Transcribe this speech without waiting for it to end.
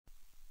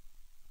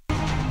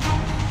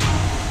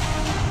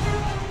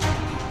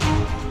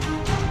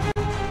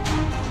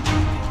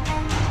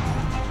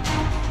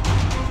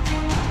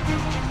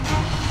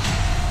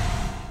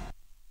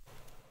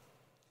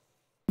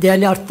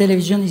Değerli Artı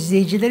Televizyon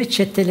izleyicileri,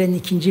 Çetele'nin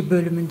 2.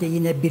 bölümünde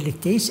yine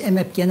birlikteyiz.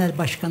 EMEP Genel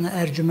Başkanı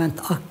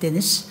Ercüment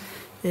Akdeniz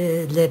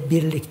ile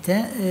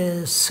birlikte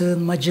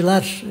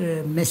sığınmacılar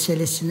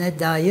meselesine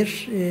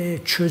dair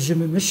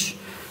çözümümüz,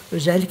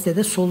 özellikle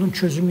de solun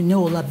çözümü ne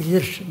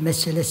olabilir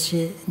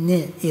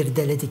meselesini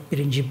irdeledik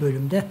 1.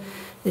 bölümde.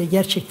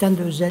 Gerçekten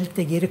de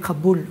özellikle geri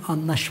kabul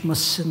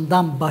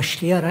anlaşmasından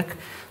başlayarak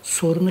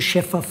sorunu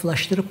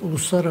şeffaflaştırıp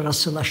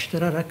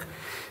uluslararasılaştırarak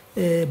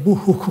bu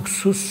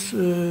hukuksuz,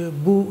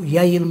 bu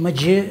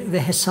yayılmacı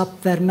ve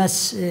hesap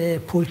vermez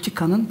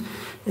politikanın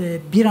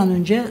bir an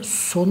önce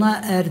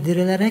sona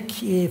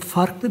erdirilerek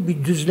farklı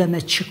bir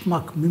düzleme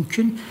çıkmak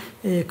mümkün.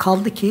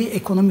 Kaldı ki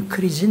ekonomik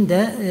krizin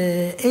de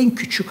en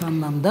küçük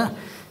anlamda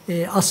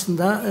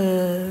aslında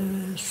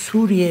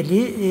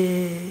Suriyeli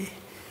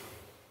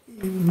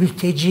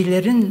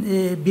mültecilerin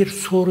bir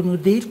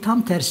sorunu değil,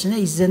 tam tersine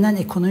izlenen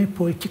ekonomi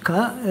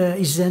politika,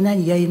 izlenen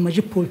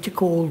yayılmacı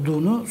politika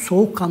olduğunu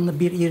soğukkanlı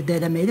bir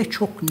irdelemeyle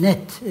çok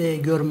net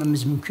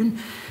görmemiz mümkün.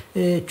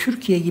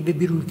 Türkiye gibi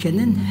bir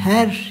ülkenin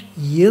her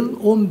yıl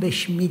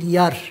 15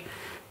 milyar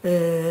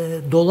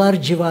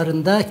dolar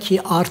civarında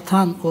ki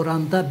artan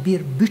oranda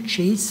bir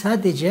bütçeyi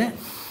sadece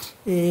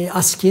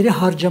askeri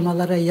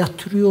harcamalara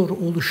yatırıyor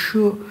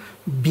oluşu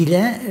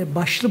bile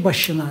başlı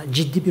başına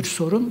ciddi bir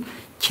sorun.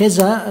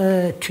 Keza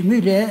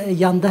tümüyle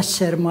yandaş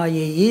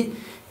sermayeyi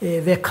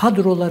ve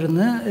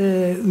kadrolarını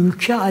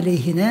ülke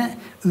aleyhine,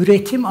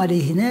 üretim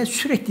aleyhine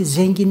sürekli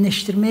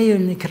zenginleştirmeye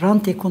yönelik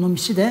rant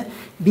ekonomisi de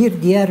bir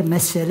diğer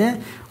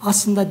mesele.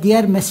 Aslında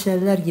diğer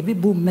meseleler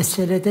gibi bu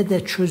meselede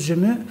de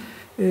çözümü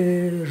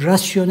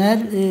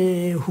rasyonel,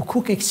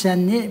 hukuk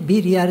eksenli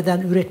bir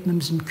yerden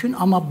üretmemiz mümkün.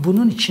 Ama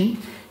bunun için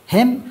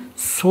hem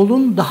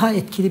solun daha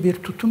etkili bir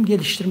tutum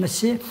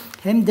geliştirmesi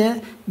hem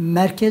de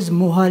merkez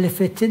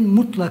muhalefetin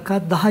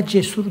mutlaka daha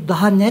cesur,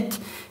 daha net,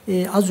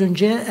 az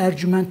önce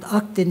Ercüment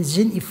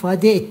Akdeniz'in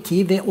ifade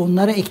ettiği ve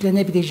onlara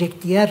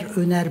eklenebilecek diğer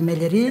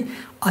önermeleri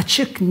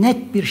açık,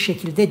 net bir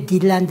şekilde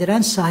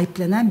dillendiren,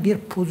 sahiplenen bir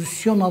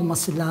pozisyon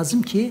alması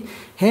lazım ki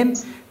hem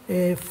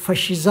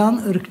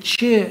faşizan,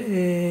 ırkçı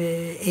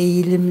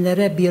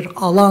eğilimlere bir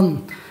alan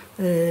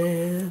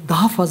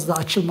daha fazla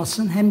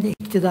açılmasın, hem de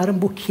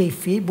iktidarın bu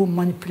keyfi, bu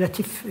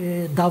manipülatif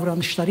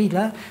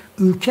davranışlarıyla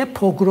ülke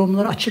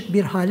pogromlara açık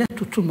bir hale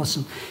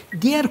tutulmasın.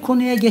 Diğer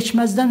konuya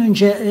geçmezden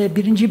önce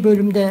 1.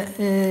 bölümde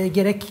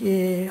gerek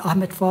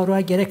Ahmet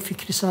Faruk'a gerek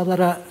Fikri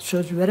Sağlar'a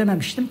söz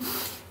verememiştim.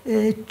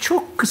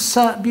 Çok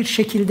kısa bir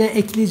şekilde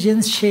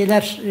ekleyeceğiniz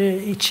şeyler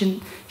için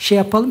şey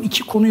yapalım.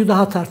 2 konuyu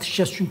daha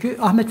tartışacağız çünkü.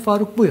 Ahmet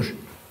Faruk, buyur.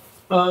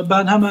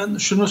 Ben hemen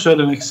şunu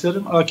söylemek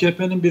isterim.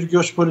 AKP'nin bir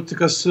göç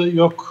politikası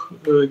yok,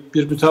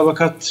 bir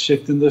mütabakat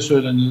şeklinde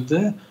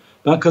söylenildi.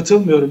 Ben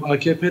katılmıyorum.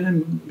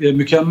 AKP'nin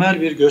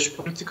mükemmel bir göç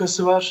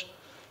politikası var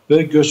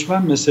ve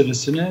göçmen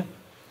meselesini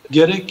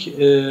gerek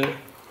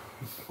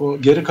o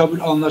geri kabul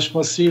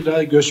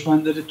anlaşmasıyla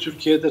göçmenleri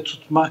Türkiye'de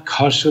tutma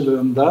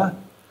karşılığında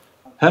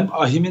hem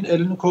AHİM'in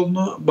elini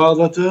kolunu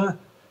bağladığı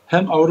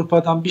hem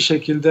Avrupa'dan bir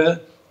şekilde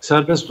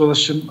serbest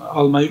dolaşım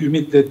almayı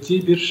ümit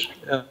ettiği bir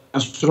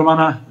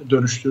enstrümana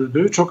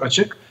dönüştürdüğü çok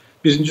açık.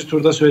 1.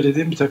 turda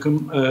söylediğim bir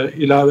takım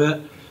ilave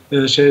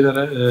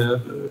şeylere,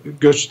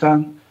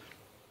 göçten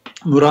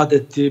murad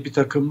ettiği bir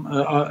takım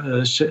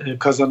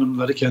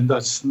kazanımları kendi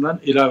açısından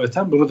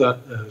ilaveten bunu da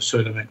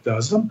söylemek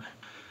lazım.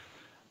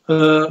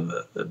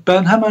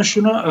 Ben hemen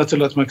şunu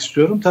hatırlatmak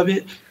istiyorum.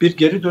 Tabii bir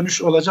geri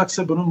dönüş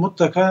olacaksa bunun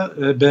mutlaka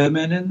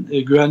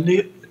BM'nin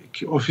güvenlik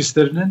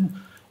ofislerinin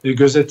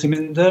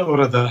gözetiminde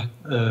orada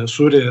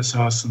Suriye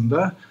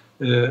sahasında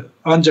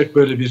ancak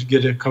böyle bir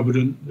geri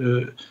kabulün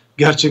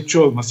gerçekçi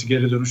olması,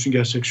 geri dönüşün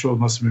gerçekçi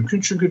olması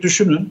mümkün. Çünkü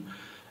düşünün,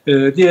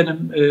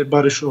 diyelim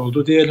barış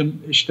oldu,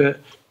 diyelim işte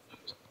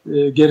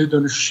geri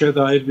dönüşe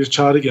dair bir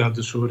çağrı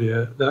geldi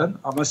Suriye'den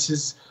ama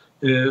siz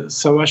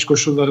savaş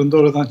koşullarında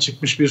oradan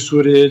çıkmış bir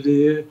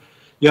Suriyeliyi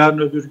yarın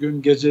öbür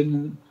gün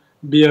gecenin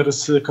bir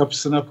yarısı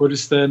kapısına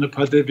polis dayanıp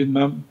hadi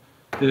bilmem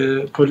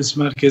polis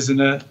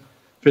merkezine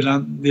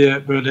falan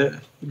diye böyle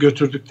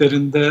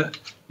götürdüklerinde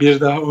bir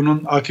daha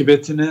onun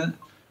akıbetini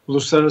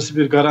uluslararası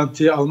bir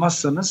garantiye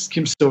almazsanız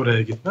kimse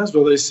oraya gitmez.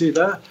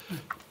 Dolayısıyla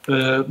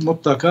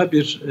mutlaka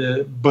bir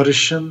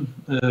barışın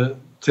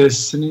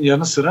tesisinin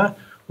yanı sıra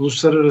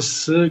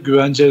uluslararası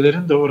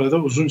güvencelerin de orada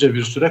uzunca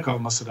bir süre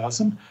kalması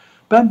lazım.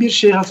 Ben bir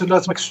şeyi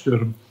hatırlatmak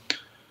istiyorum.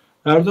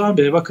 Erdoğan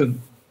Bey, bakın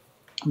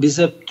biz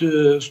hep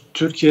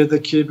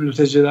Türkiye'deki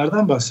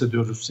mültecilerden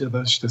bahsediyoruz ya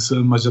da işte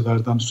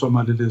sığınmacılardan,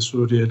 Somalili,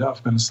 Suriyeli,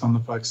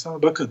 Afganistanlı,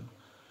 Pakistanlı. Bakın,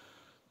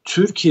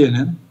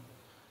 Türkiye'nin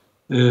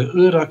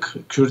Irak,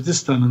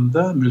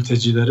 Kürdistan'ında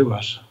mültecileri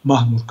var.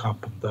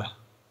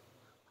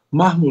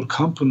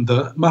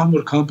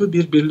 Mahmur kampı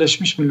bir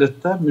Birleşmiş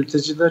Milletler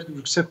Mülteciler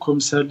Yüksek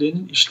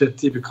Komiserliği'nin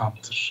işlettiği bir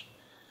kamptır.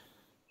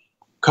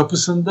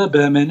 Kapısında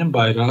BM'nin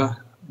bayrağı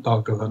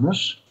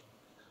dalgalanır.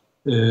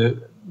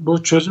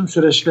 Bu çözüm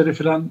süreçleri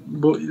falan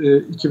bu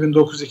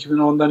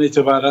 2009-2010'dan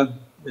itibaren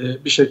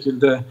bir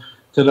şekilde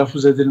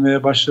telaffuz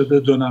edilmeye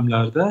başladığı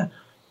dönemlerde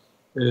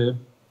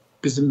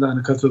bizim de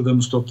hani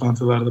katıldığımız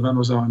toplantılarda, ben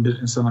o zaman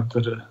bir insan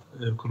hakları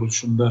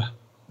kuruluşunda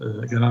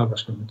genel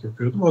başkanlık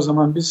yapıyordum. O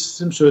zaman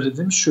bizim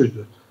söylediğimiz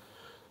şuydu.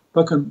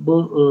 Bakın,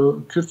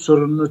 bu Kürt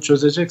sorununu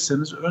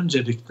çözecekseniz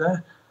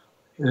öncelikle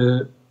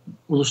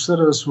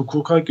uluslararası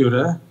hukuka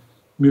göre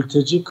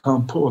mülteci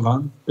kampı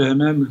olan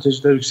BM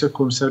Mülteciler Yüksek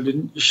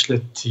Komiserliği'nin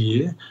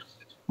işlettiği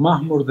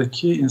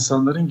Mahmur'daki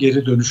insanların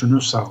geri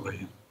dönüşünü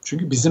sağlayın.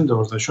 Çünkü bizim de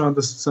orada şu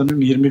anda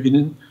sanırım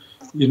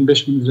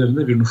 25 bin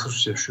üzerinde bir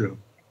nüfus yaşıyor.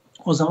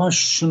 O zaman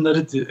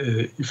şunları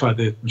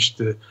ifade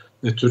etmişti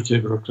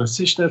Türkiye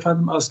bürokrasi. İşte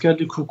efendim,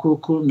 askerlik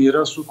hukuku,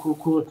 miras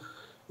hukuku,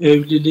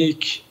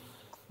 evlilik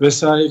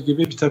vesaire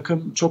gibi bir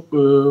takım çok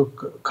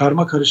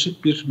karma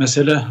karışık bir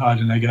mesele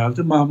haline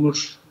geldi.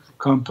 Mahmur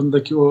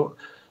kampındaki o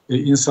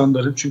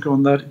insanların, çünkü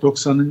onlar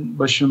 90'ın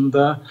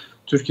başında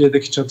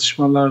Türkiye'deki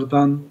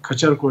çatışmalardan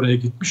kaçarak oraya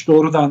gitmiş,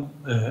 doğrudan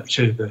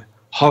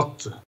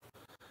halktı.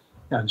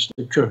 Yani işte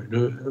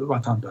köylü,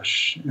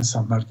 vatandaş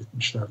insanlar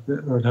gitmişlerdi.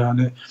 Öyle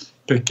hani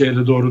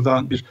PKK'yle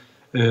doğrudan bir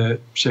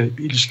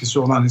ilişkisi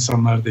olan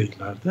insanlar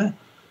değillerdi.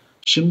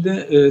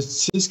 Şimdi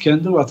siz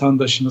kendi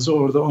vatandaşınızı,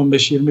 orada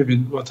 15-20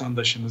 bin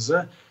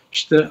vatandaşınızı,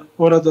 işte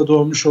orada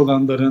doğmuş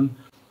olanların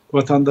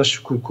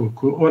vatandaşlık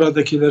hukuku,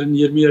 oradakilerin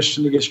 20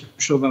 yaşını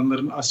geçmiş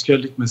olanların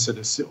askerlik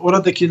meselesi,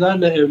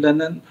 oradakilerle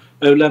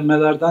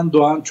evlenmelerden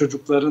doğan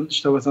çocukların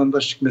işte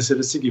vatandaşlık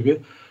meselesi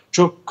gibi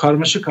çok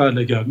karmaşık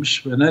hale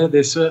gelmiş ve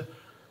neredeyse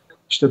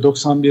işte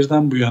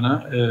 91'den bu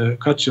yana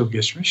kaç yıl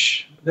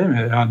geçmiş, değil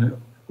mi? Yani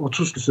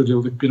 30 küsur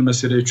yıllık bir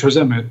meseleyi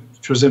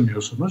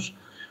çözemiyorsunuz.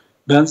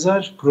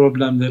 Benzer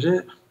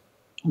problemleri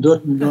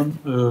 4 milyon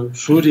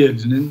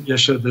Suriyelinin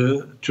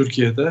yaşadığı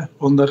Türkiye'de,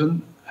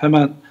 onların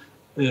hemen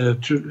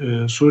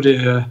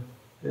Suriye'ye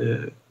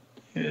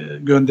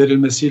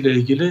gönderilmesiyle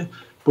ilgili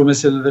bu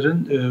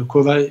meselelerin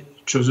kolay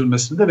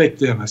çözülmesini de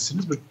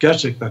bekleyemezsiniz. Bu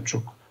gerçekten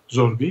çok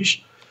zor bir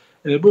iş.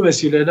 Bu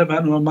vesileyle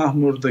ben o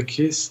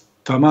Mahmur'daki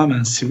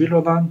tamamen sivil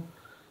olan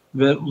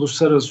ve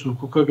uluslararası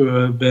hukuka göre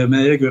ve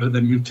BM'ye göre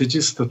de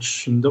mülteci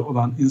statüsünde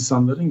olan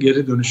insanların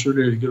geri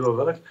dönüşüyle ilgili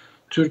olarak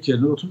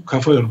Türkiye'nin oturup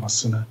kafa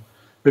yormasını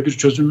ve bir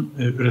çözüm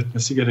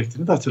üretmesi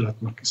gerektiğini de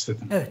hatırlatmak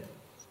istedim.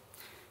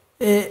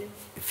 Evet.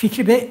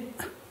 Fikri Bey.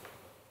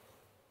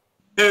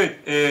 Evet.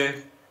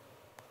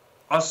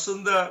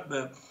 Aslında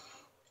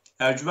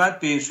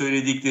Ercüment Bey'in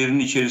söylediklerinin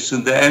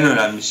içerisinde en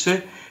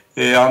önemlisi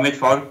Ahmet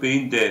Faruk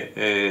Bey'in de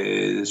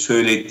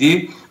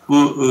söylediği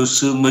bu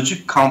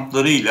sığınmacı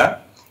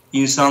kamplarıyla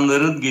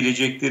insanların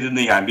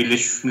geleceklerini, yani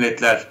Birleşmiş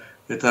Milletler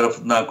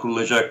tarafından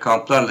kurulacak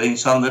kamplarla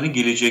insanların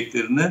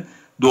geleceklerini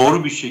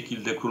doğru bir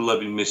şekilde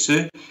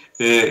kurulabilmesi,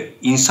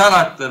 insan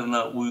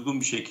haklarına uygun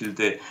bir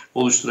şekilde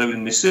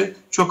oluşturabilmesi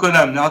çok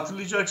önemli.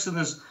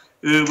 Hatırlayacaksınız,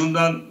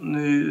 bundan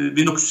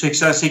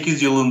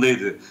 1988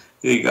 yılındaydı,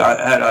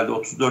 herhalde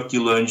 34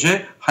 yıl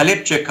önce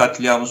Halepçe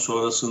katliamı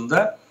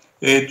sonrasında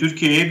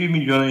Türkiye'ye 1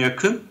 milyona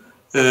yakın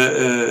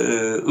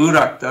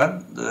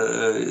Irak'tan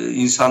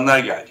insanlar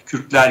geldi,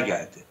 Kürtler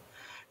geldi.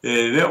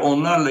 Ve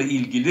onlarla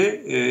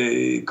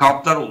ilgili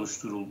kamplar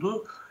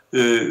oluşturuldu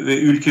ve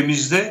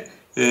ülkemizde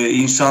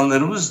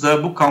insanlarımız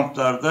da bu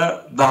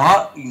kamplarda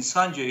daha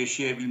insanca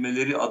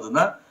yaşayabilmeleri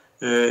adına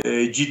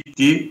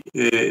ciddi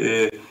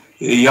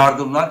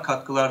yardımlar,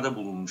 katkılarda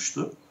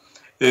bulunmuştu.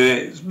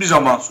 Bir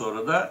zaman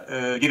sonra da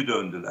geri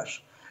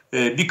döndüler.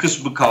 Bir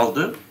kısmı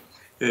kaldı,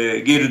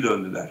 geri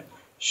döndüler.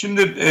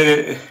 Şimdi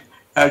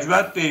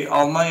Ercüment Bey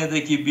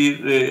Almanya'daki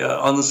bir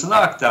anısını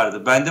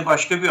aktardı. Ben de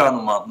başka bir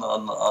anımı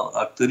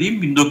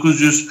aktarayım.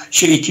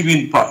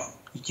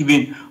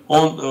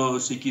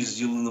 2018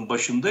 yılının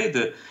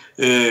başındaydı.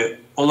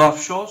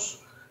 Olaf Scholz,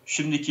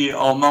 şimdiki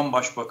Alman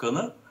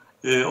Başbakanı,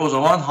 o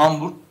zaman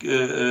Hamburg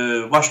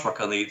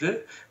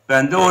Başbakanıydı.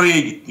 Ben de oraya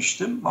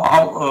gitmiştim.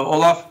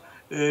 Olaf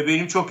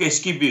benim çok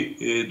eski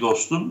bir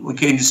dostum.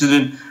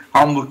 Kendisinin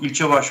Hamburg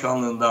ilçe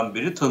başkanlığından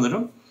beri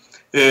tanırım.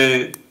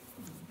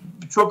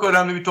 Çok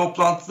önemli bir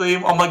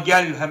toplantıdayım ama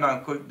gel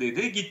hemen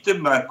dedi.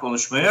 Gittim ben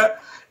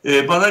konuşmaya.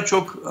 Bana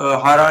çok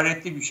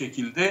hararetli bir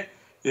şekilde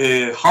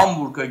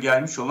Hamburg'a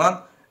gelmiş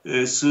olan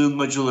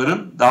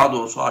sığınmacıların, daha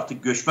doğrusu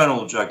artık göçmen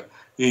olacak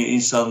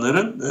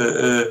insanların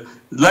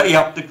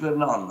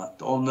yaptıklarını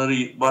anlattı.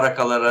 Onları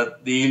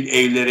barakalara değil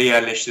evlere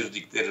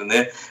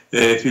yerleştirdiklerini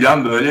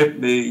filan,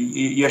 böyle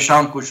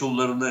yaşam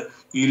koşullarını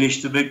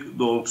iyileştirmek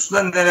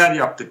doğrultusunda neler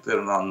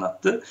yaptıklarını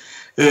anlattı.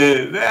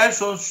 Ve en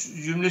son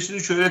cümlesini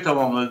şöyle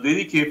tamamladı.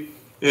 Dedi ki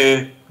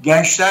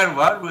gençler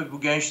var ve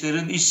bu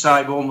gençlerin iş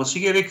sahibi olması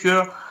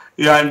gerekiyor.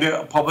 Yani bir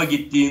pub'a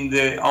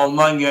gittiğinde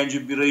Alman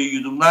genci birayı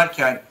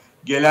yudumlarken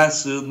gelen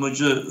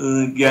sığınmacı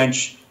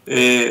genç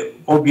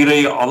o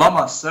birayı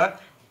alamazsa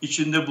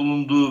içinde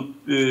bulunduğu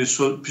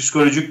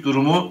psikolojik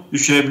durumu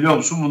düşünebiliyor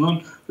musun?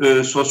 Bunun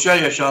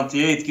sosyal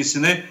yaşantıya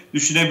etkisini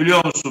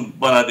düşünebiliyor musun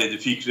bana, dedi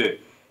Fikri.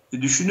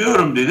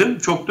 Düşünüyorum dedim.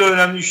 Çok da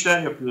önemli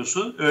işler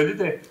yapıyorsun. Öyle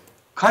de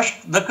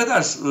ne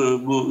kadar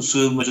bu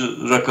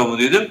sığınmacı rakamı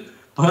dedim.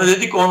 Bana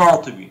dedik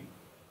 16 bin.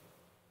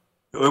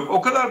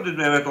 O kadar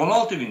dedim, evet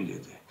 16 bin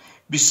dedi.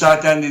 Biz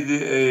zaten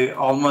dedi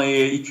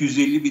Almanya'ya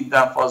 250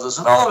 binden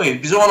fazlasını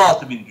alamayız. Bize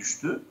 16 bin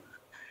düştü.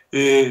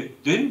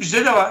 Dedim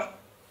bize de var.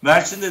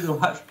 Mersin'de de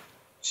var.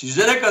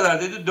 Sizde ne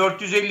kadar dedi?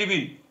 450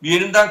 bin. Bir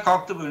yerinden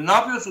kalktı böyle. Ne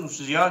yapıyorsunuz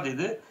siz ya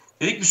dedi.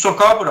 Dedik bir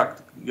sokağa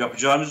bıraktık.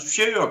 Yapacağımız bir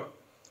şey yok.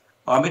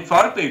 Ahmet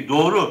Faruk Bey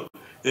doğru.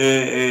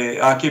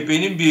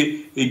 AKP'nin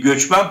bir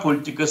göçmen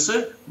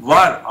politikası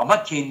var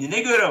ama kendine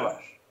göre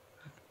var.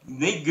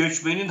 Ne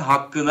göçmenin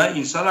hakkına,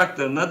 insan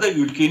haklarına da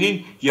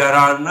ülkenin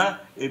yararına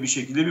bir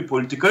şekilde bir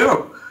politika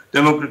yok.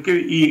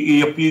 Demokratik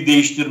yapıyı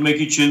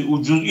değiştirmek için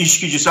ucuz iş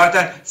gücü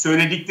zaten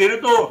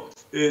söyledikleri de o.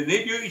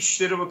 Ne diyor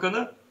İçişleri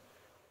Bakanı?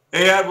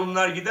 Eğer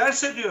bunlar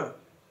giderse diyor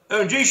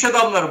önce iş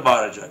adamları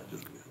bağıracaktır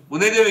diyor. Bu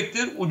ne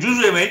demektir?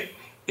 Ucuz emek,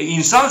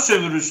 insan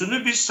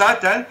sömürüsünü biz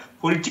zaten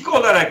politik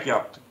olarak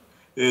yaptık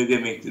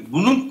demektir.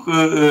 Bunun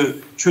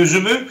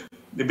çözümü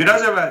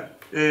biraz evvel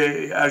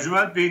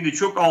Ercüment Bey'in de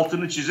çok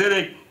altını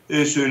çizerek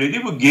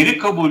söylediği bu geri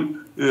kabul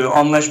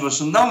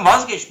anlaşmasından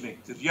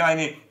vazgeçmektir.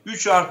 Yani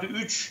 3 artı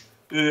 3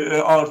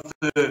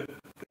 artı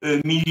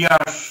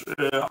milyar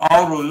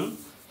avronun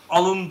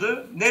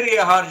alındı.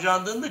 Nereye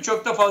harcandığını da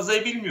çok da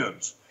fazla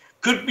bilmiyoruz.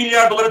 40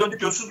 milyar dolara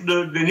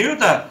dönüyor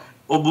da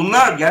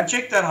bunlar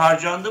gerçekten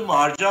harcandı mı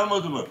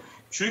harcanmadı mı?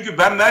 Çünkü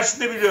ben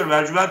Mersin'de biliyorum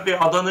Ercüment Bey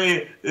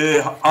Adana'yı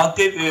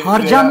Antep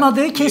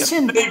harcanmadığı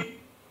kesin.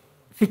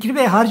 Fikri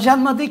Bey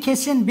harcanmadığı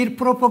kesin, bir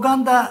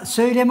propaganda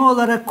söylemi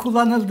olarak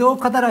kullanıldığı o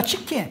kadar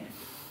açık ki.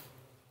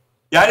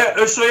 Yani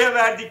ÖSO'ya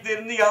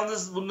verdiklerini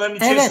yalnız bunların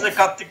içerisine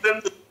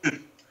kattıklarını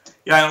düşün.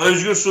 Yani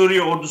Özgür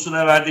Suriye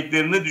ordusuna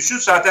verdiklerini düşün.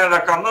 Zaten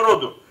rakamlar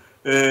odur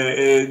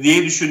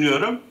diye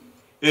düşünüyorum.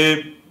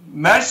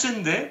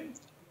 Mersin'de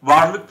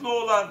varlıklı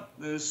olan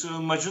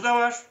sığınmacı da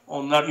var.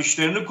 Onlar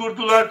işlerini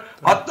kurdular.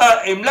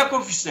 Hatta emlak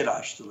ofisleri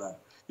açtılar.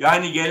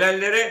 Yani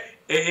gelenlere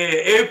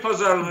ev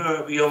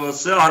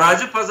pazarlaması,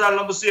 arazi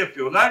pazarlaması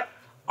yapıyorlar.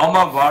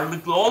 Ama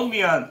varlıklı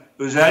olmayan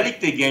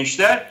özellikle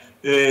gençler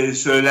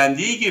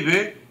söylendiği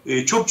gibi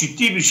çok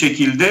ciddi bir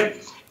şekilde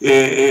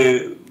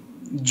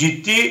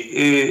ciddi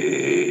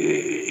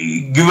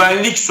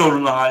güvenlik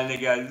sorunu haline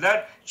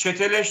geldiler.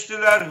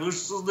 Çeteleştiler,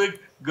 hırsızlık,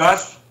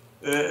 gasp,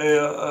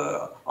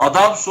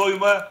 adam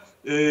soyma,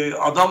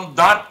 adam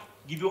darp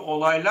gibi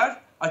olaylar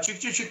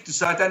açıkça çıktı.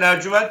 Zaten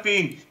Ercüment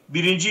Bey'in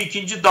birinci,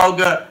 ikinci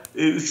dalga,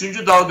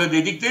 üçüncü dalga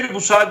dedikleri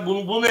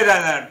bu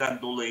nedenlerden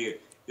dolayı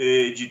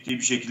ciddi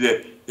bir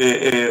şekilde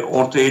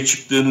ortaya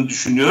çıktığını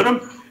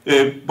düşünüyorum.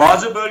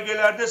 Bazı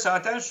bölgelerde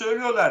zaten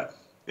söylüyorlar.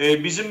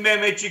 Bizim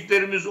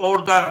Mehmetçiklerimiz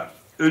orada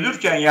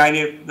ölürken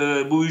yani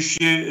bu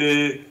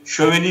işi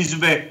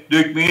şövenizme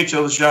dökmeye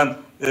çalışan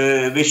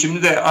ve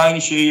şimdi de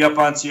aynı şeyi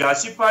yapan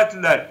siyasi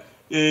partiler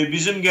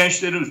bizim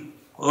gençlerimiz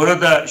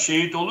orada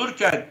şehit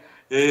olurken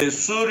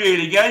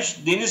Suriyeli genç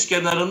deniz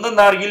kenarında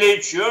nargile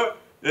içiyor,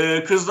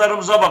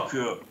 kızlarımıza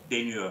bakıyor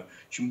deniyor.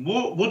 Şimdi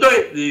bu da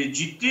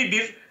ciddi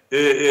bir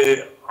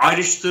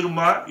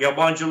ayrıştırma,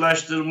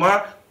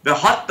 yabancılaştırma ve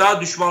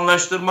hatta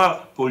düşmanlaştırma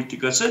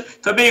politikası.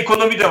 Tabii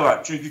ekonomi de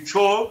var. Çünkü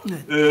çoğu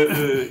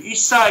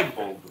iş sahibi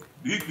oldu.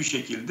 Büyük bir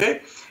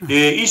şekilde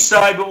iş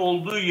sahibi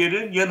olduğu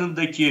yerin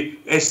yanındaki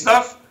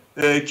esnaf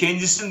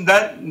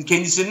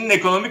kendisinin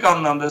ekonomik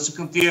anlamda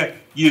sıkıntıya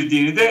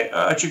girdiğini de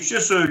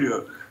açıkça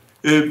söylüyor.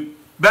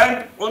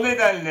 Ben o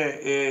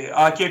nedenle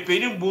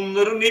AKP'nin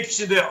bunların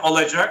hepsini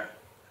alacak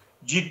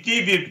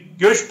ciddi bir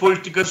göç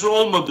politikası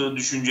olmadığı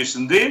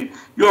düşüncesindeyim.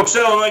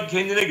 Yoksa ona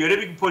kendine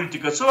göre bir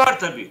politikası var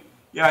tabii.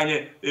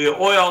 Yani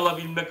oy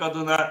alabilmek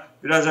adına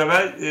biraz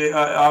evvel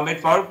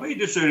Ahmet Faruk Bey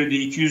de söyledi.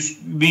 200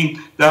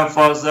 binden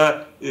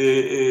fazla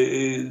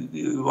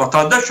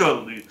vatandaş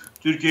oldu.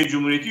 Türkiye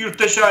Cumhuriyeti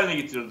yurttaşı haline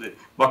getirildi.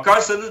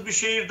 Bakarsanız bir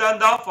şehirden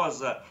daha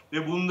fazla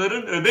ve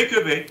bunların öbek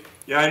öbek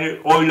yani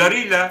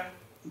oylarıyla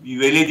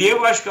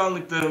belediye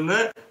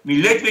başkanlıklarını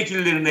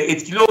milletvekillerine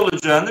etkili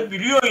olacağını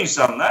biliyor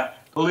insanlar.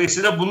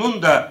 Dolayısıyla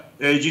bunun da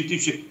ciddi bir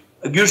şey.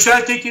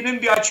 Gürsel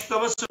Tekin'in bir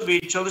açıklaması,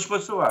 bir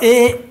çalışması var.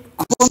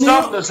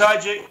 İstanbul'da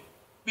sadece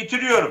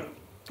bitiriyorum.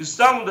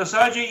 İstanbul'da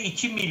sadece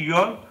 2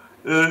 milyon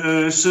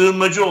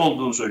sığınmacı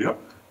olduğunu söylüyor.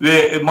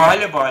 Ve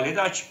mahalle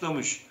de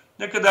açıklamış.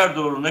 Ne kadar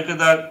doğru, ne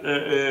kadar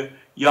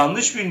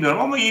yanlış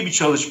bilmiyorum ama iyi bir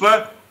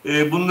çalışma.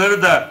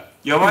 Bunları da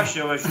yavaş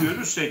yavaş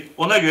görürsek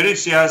ona göre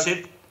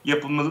siyaset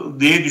yapılmalı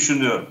diye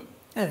düşünüyorum.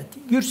 Evet,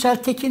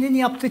 Gürsel Tekin'in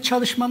yaptığı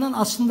çalışmanın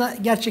aslında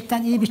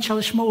gerçekten iyi bir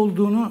çalışma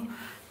olduğunu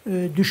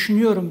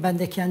düşünüyorum ben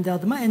de kendi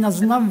adıma. En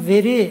azından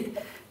veri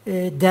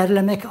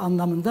derlemek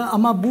anlamında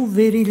ama bu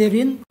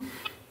verilerin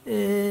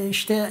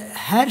işte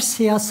her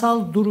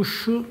siyasal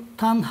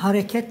duruştan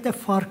hareketle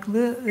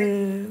farklı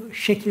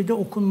şekilde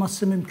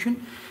okunması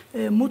mümkün.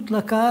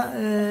 Mutlaka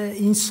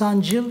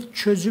insancıl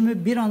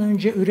çözümü bir an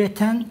önce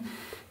üreten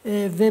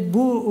ve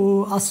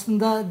bu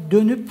aslında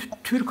dönüp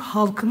Türk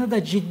halkını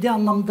da ciddi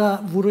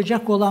anlamda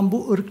vuracak olan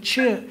bu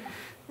ırkçı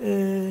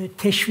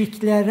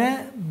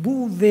teşviklere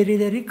bu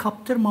verileri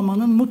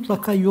kaptırmamanın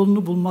mutlaka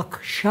yolunu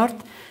bulmak şart.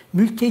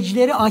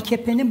 Mültecileri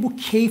AKP'nin bu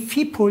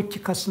keyfi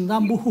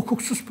politikasından, bu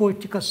hukuksuz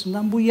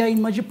politikasından, bu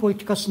yayılmacı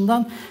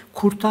politikasından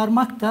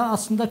kurtarmak da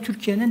aslında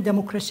Türkiye'nin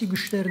demokrasi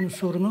güçlerinin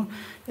sorunu.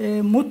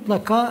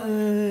 Mutlaka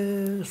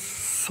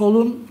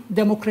solun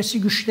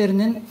demokrasi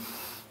güçlerinin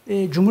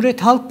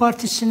Cumhuriyet Halk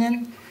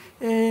Partisi'nin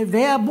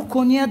veya bu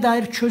konuya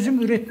dair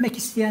çözüm üretmek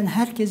isteyen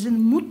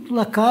herkesin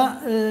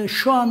mutlaka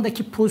şu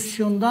andaki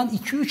pozisyondan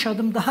 2-3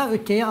 adım daha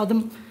öteye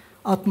adım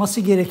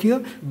atması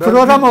gerekiyor.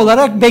 Program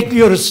olarak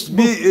bekliyoruz.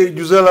 Bir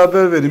güzel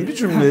haber vereyim bir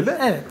cümleyle.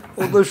 Evet.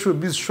 O da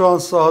şu: biz şu an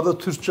sahada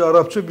Türkçe,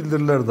 Arapça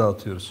bildiriler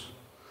dağıtıyoruz.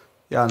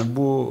 Yani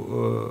bu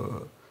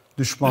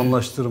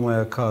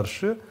düşmanlaştırmaya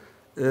karşı.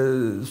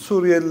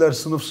 Suriyeliler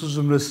sınıfsız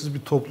zümresiz bir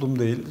toplum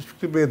değil.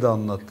 Fikri Bey de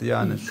anlattı.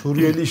 Yani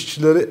Suriyeli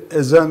işçileri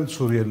ezen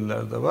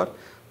Suriyeliler de var.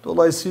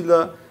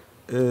 Dolayısıyla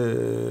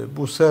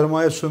bu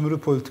sermaye sömürü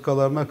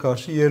politikalarına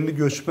karşı yerli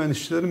göçmen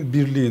işçilerin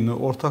birliğini,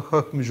 ortak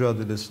hak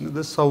mücadelesini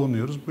de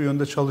savunuyoruz. Bu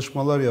yönde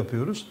çalışmalar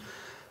yapıyoruz.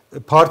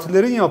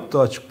 Partilerin yaptığı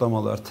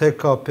açıklamalar,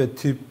 TKP,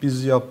 TİP,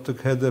 biz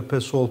yaptık,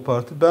 HDP, Sol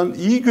Parti. Ben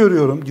iyi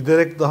görüyorum.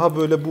 Giderek daha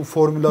böyle bu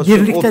formülasyon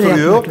birlikte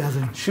oturuyor.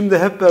 Şimdi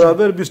hep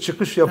beraber bir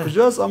çıkış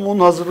yapacağız ama onun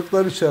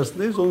hazırlıkları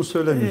içerisindeyiz. Onu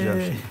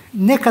söylemeyeceğim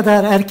şimdi. Ne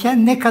kadar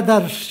erken, ne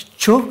kadar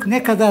çok,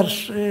 ne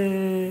kadar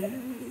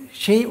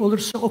şey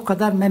olursa o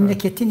kadar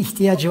memleketin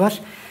ihtiyacı var.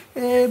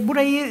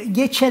 Burayı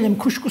geçelim.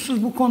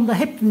 Kuşkusuz bu konuda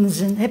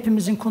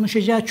hepimizin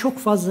konuşacağı çok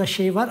fazla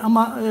şey var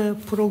ama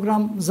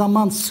program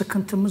zaman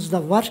sıkıntımız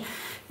da var.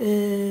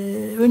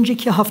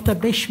 Önceki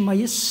hafta 5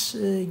 Mayıs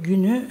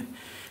günü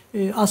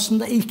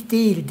aslında ilk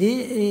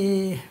değildi.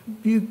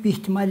 Büyük bir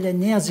ihtimalle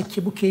ne yazık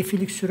ki bu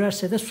keyfilik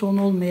sürerse de son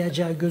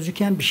olmayacağı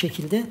gözüken bir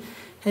şekilde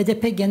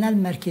HDP Genel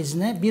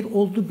Merkezi'ne bir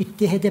oldu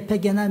bitti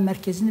HDP Genel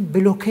Merkezi'ni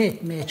bloke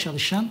etmeye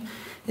çalışan,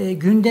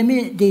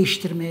 gündemi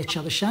değiştirmeye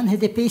çalışan,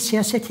 HDP'yi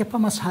siyaset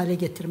yapamaz hale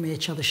getirmeye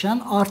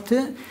çalışan,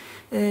 artı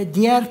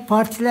diğer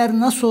partiler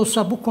nasıl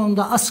olsa bu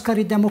konuda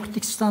asgari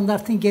demokratik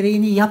standartın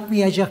gereğini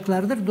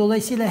yapmayacaklardır.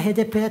 Dolayısıyla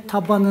HDP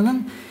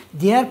tabanının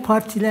diğer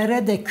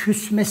partilere de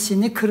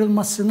küsmesini,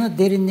 kırılmasını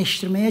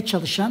derinleştirmeye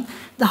çalışan,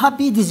 daha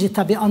bir dizi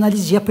tabii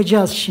analiz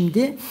yapacağız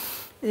şimdi.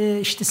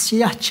 İşte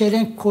siyah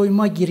çelenk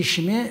koyma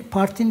girişimi,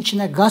 partinin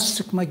içine gaz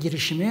sıkma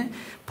girişimi,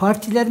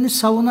 partilerini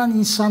savunan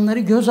insanları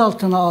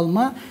gözaltına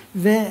alma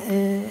ve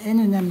en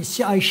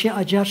önemlisi Ayşe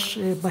Acar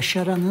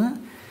Başaran'ı,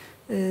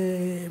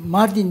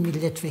 Mardin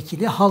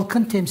milletvekili,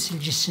 halkın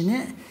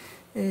temsilcisini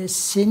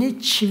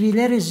seni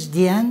çivileriz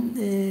diyen,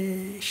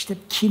 işte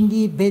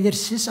kimliği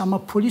belirsiz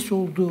ama polis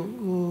olduğu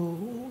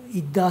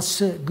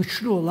iddiası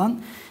güçlü olan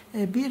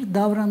bir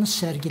davranış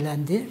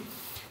sergilendi.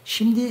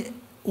 Şimdi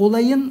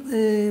olayın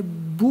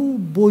bu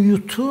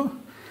boyutu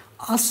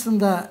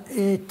aslında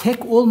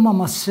tek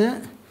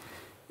olmaması,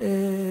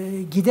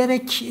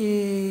 giderek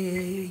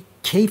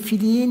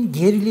keyfiliğin,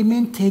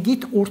 gerilimin,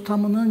 tehdit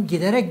ortamının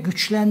giderek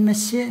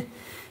güçlenmesi,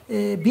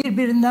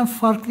 birbirinden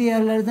farklı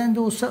yerlerden de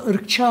olsa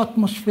ırkçı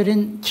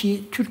atmosferin,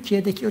 ki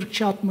Türkiye'deki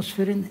ırkçı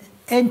atmosferin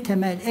en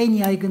temel, en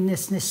yaygın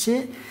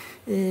nesnesi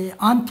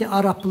anti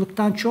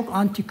Araplıktan çok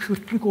anti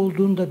Kürtlük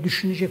olduğunu da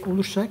düşünecek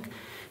olursak,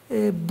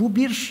 bu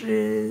bir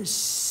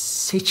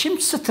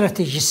seçim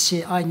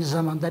stratejisi, aynı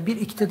zamanda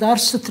bir iktidar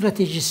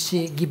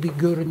stratejisi gibi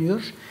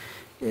görünüyor.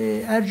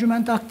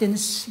 Ercüment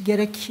Akdeniz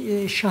gerek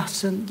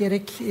şahsın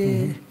gerek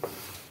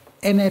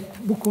EMEP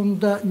bu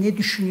konuda ne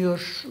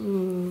düşünüyor?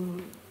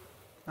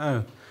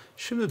 Evet.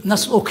 Şimdi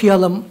nasıl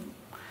okuyalım?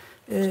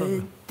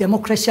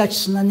 Demokrasi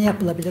açısından ne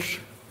yapılabilir?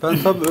 Ben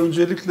tabii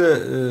öncelikle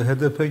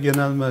HDP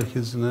Genel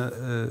Merkezi'ne,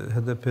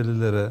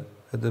 HDP'lilere,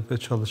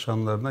 HDP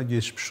çalışanlarına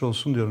geçmiş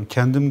olsun diyorum.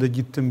 Kendim de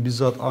gittim,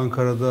 bizzat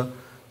Ankara'da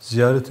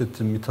ziyaret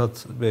ettim.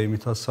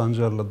 Mithat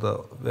Sancar'la da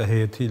ve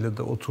heyetiyle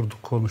de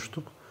oturduk,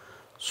 konuştuk.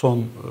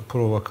 Son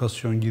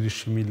provokasyon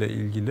girişimiyle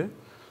ilgili.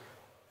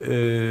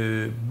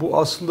 Bu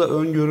aslında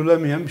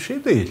öngörülemeyen bir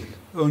şey değil.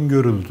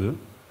 Öngörüldü.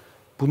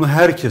 Bunu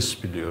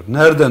herkes biliyor.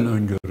 Nereden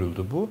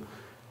öngörüldü bu?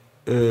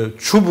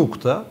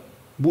 Çubuk'ta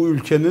bu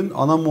ülkenin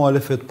ana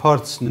muhalefet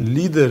partisinin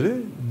lideri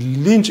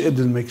linç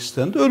edilmek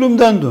istendi.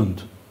 Ölümden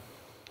döndü.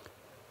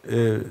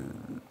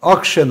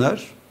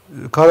 Akşener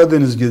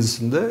Karadeniz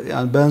gezisinde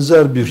yani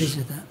benzer bir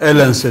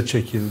elense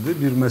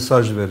çekildi. Bir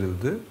mesaj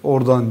verildi.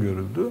 Oradan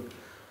görüldü.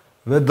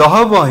 Ve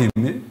daha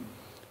vahimi,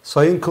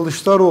 Sayın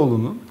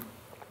Kılıçdaroğlu'nun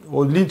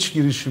o linç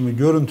girişimi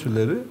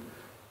görüntüleri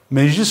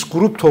meclis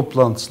grup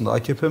toplantısında,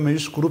 AKP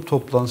meclis grup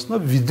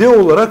toplantısında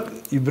video olarak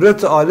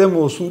ibret alem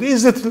olsun diye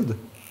izletildi.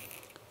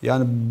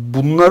 Yani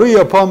bunları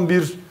yapan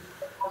bir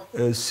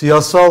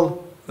siyasal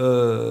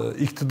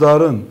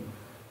iktidarın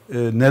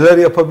neler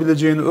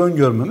yapabileceğini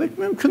öngörmemek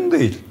mümkün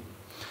değil.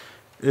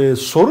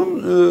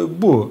 Sorun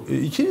bu.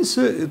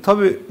 İkincisi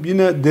tabii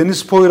yine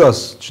Deniz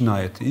Poyraz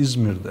cinayeti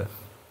İzmir'de.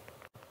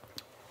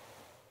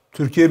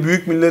 Türkiye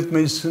Büyük Millet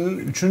Meclisi'nin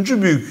 3.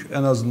 büyük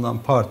en azından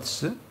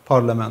partisi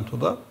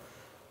parlamentoda.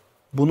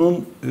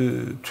 Bunun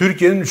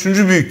Türkiye'nin 3.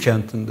 büyük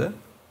kentinde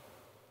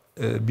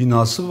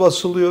binası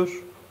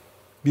basılıyor.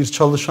 Bir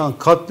çalışan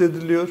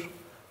katlediliyor.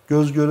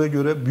 Göz göre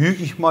göre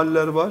büyük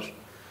ihmaller var.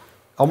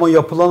 Ama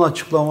yapılan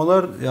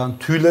açıklamalar yani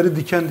tüyleri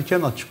diken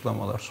diken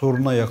açıklamalar.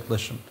 Soruna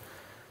yaklaşım.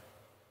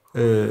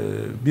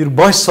 Bir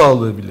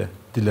başsağlığı bile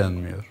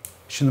dilenmiyor.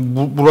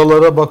 Şimdi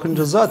buralara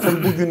bakınca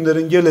zaten bu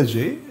günlerin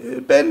geleceği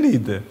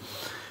belliydi.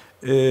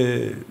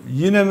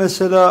 Yine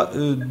mesela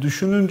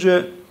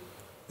düşününce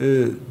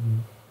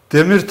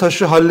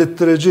Demirtaş'ı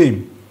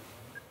hallettireceğim.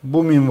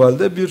 Bu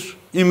minvalde bir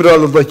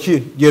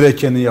İmralı'daki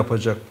gerekeni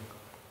yapacak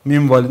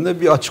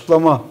minvalinde bir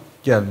açıklama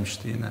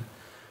gelmişti yine.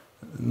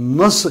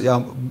 Nasıl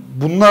yani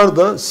bunlar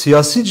da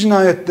siyasi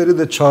cinayetleri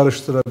de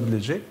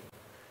çağrıştırabilecek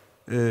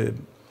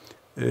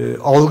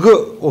algı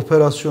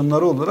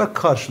operasyonları olarak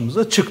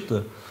karşımıza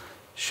çıktı.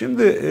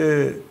 Şimdi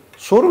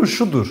sorun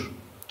şudur.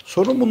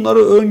 Sorun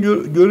bunları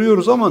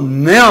görüyoruz ama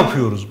ne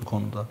yapıyoruz bu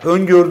konuda?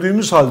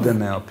 Öngördüğümüz halde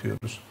ne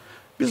yapıyoruz?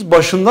 Biz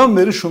başından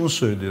beri şunu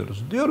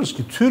söylüyoruz. Diyoruz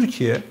ki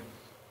Türkiye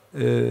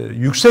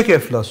yüksek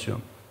enflasyon,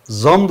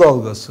 zam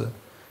dalgası,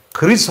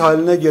 kriz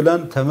haline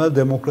gelen temel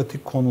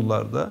demokratik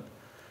konularda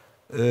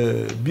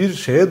bir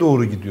şeye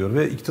doğru gidiyor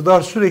ve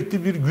iktidar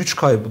sürekli bir güç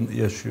kaybı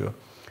yaşıyor.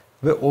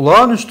 Ve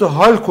olağanüstü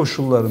hal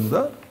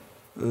koşullarında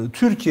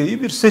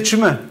Türkiye'yi bir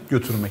seçime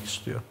götürmek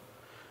istiyor.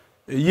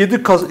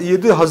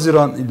 7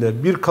 Haziran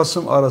ile 1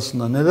 Kasım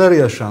arasında neler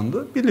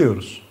yaşandı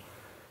biliyoruz.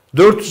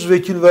 400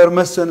 vekil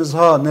vermezseniz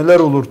neler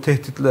olur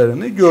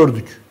tehditlerini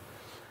gördük.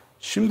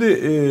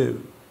 Şimdi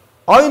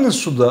aynı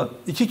suda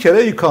 2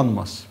 kere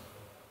yıkanmaz.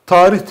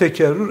 Tarih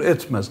tekerrür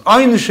etmez.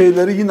 Aynı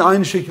şeyleri yine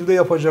aynı şekilde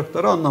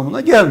yapacakları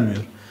anlamına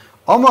gelmiyor.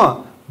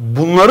 Ama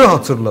bunları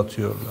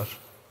hatırlatıyorlar.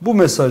 Bu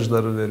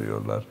mesajları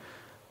veriyorlar.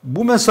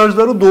 Bu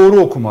mesajları doğru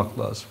okumak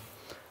lazım.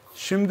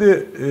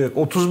 Şimdi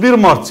 31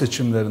 Mart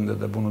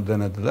seçimlerinde de bunu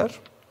denediler.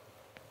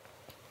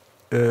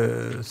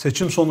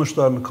 Seçim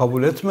sonuçlarını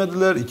kabul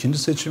etmediler. İkinci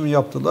seçimi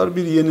yaptılar.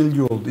 Bir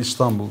yenilgi oldu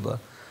İstanbul'da.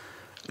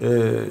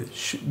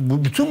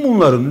 Bütün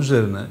bunların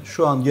üzerine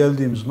şu an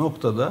geldiğimiz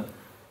noktada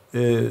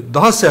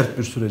daha sert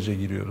bir sürece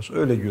giriyoruz.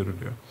 Öyle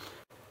görülüyor.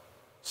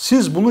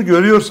 Siz bunu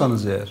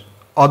görüyorsanız eğer,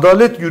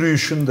 adalet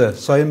yürüyüşünde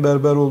Sayın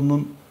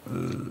Berberoğlu'nun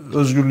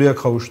özgürlüğe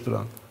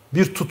kavuşturan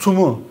bir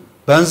tutumu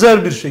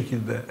benzer bir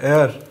şekilde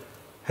eğer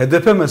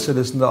HDP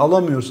meselesinde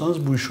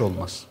alamıyorsanız bu iş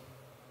olmaz.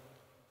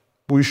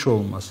 Bu iş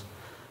olmaz.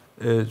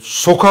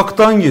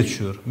 Sokaktan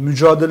geçiyor,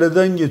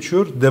 mücadeleden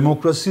geçiyor,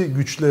 demokrasi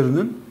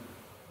güçlerinin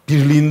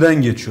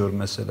birliğinden geçiyor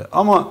mesele.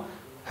 Ama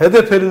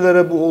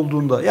HDP'lilere bu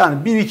olduğunda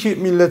yani bir iki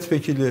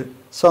milletvekili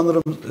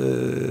sanırım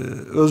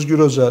Özgür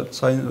Özel,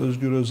 Sayın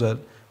Özgür Özel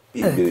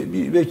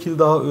bir vekil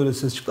daha öyle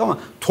ses çıktı ama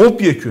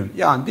topyekün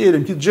yani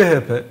diyelim ki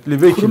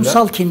CHP'li vekiller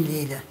kurumsal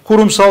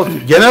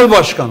kimliğiyle genel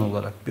başkan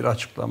olarak bir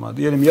açıklama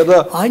diyelim ya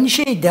da aynı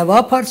şey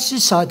Deva Partisi,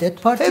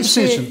 Saadet Partisi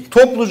hepsi için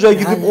topluca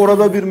gidip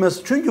orada bir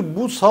mesaj. Çünkü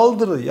bu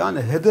saldırı yani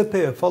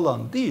HDP'ye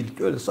falan değil,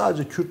 öyle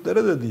sadece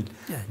Kürtlere de değil.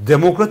 Evet.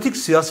 Demokratik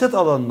siyaset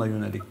alanına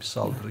yönelik bir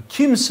saldırı. Evet.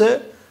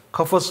 Kimse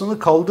kafasını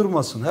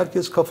kaldırmasın,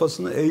 herkes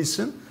kafasını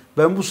eğsin.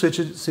 Ben bu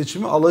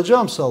seçimi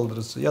alacağım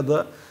saldırısı ya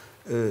da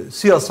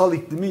siyasal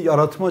iklimi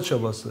yaratma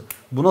çabası.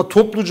 Buna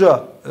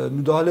topluca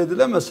müdahale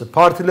edilemezse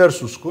partiler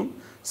suskun,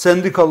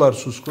 sendikalar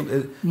suskun.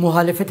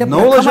 Muhalefete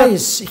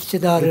bırakamayız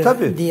iktidarı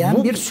tabii,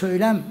 diyen bir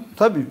söylem.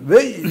 Tabii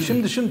ve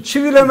şimdi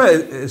çivileme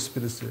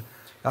esprisi.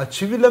 Ya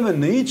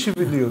çivileme neyi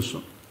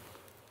çiviliyorsun?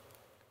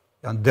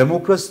 Yani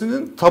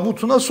demokrasinin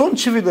tabutuna son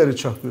çivileri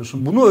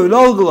çakıyorsun. Bunu öyle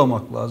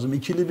algılamak lazım.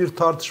 İkili bir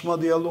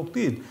tartışma, diyalog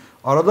değil.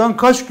 Aradan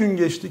kaç gün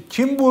geçti?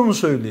 Kim bunu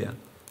söyleyen?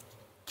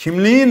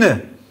 Kimliği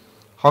ne?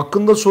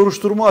 Hakkında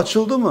soruşturma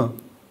açıldı mı?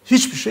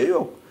 Hiçbir şey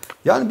yok.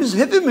 Yani biz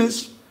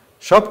hepimiz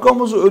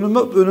şapkamızı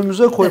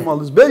önümüze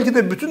koymalıyız. Belki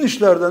de bütün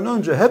işlerden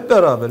önce hep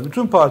beraber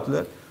bütün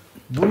partiler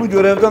bunu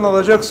görevden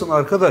alacaksın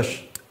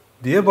arkadaş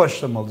diye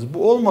başlamalıyız.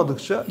 Bu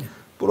olmadıkça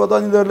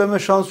buradan ilerleme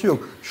şansı yok.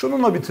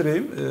 Şununla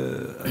bitireyim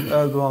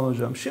Erdoğan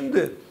Hocam.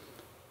 Şimdi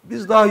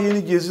biz daha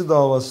yeni Gezi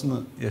davasını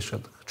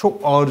yaşadık. Çok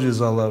ağır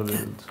cezalar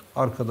verildi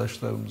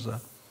arkadaşlarımıza.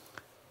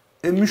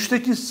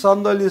 Müşteki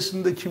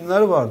sandalyesinde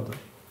kimler vardı?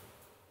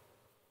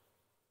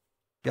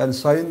 Yani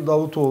Sayın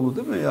Davutoğlu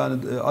değil mi? Yani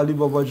Ali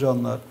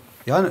Babacanlar.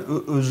 Yani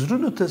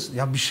özrün ötesi.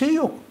 Ya bir şey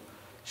yok.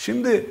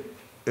 Şimdi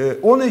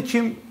 10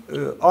 Ekim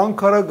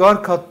Ankara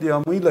Gar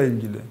katliamıyla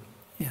ilgili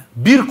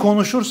bir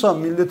konuşursam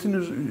milletin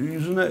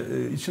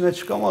içine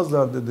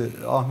çıkamazlar dedi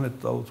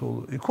Ahmet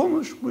Davutoğlu.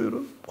 Konuş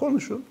buyurun.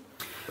 Konuşun.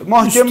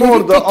 Mahkeme üstelik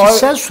orada.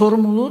 Kişisel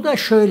sorumluluğu da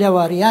şöyle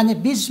var.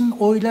 Yani bizim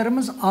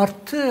oylarımız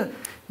arttı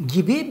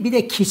gibi bir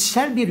de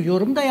kişisel bir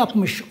yorum da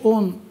yapmış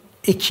 10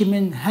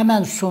 Ekim'in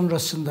hemen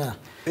sonrasında.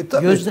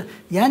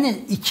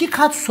 Yani 2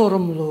 kat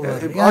sorumluluğu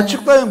var. Yani,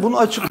 açıklayın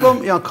bunu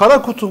yani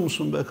kara kutu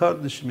musun be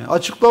kardeşim ya?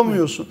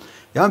 Açıklamıyorsun.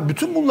 Yani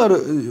bütün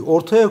bunları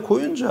ortaya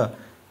koyunca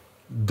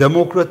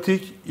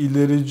demokratik,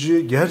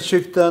 ilerici,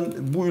 gerçekten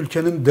bu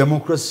ülkenin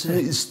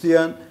demokrasisini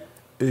isteyen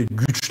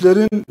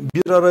güçlerin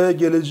bir araya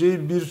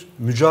geleceği bir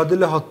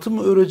mücadele hattı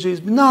mı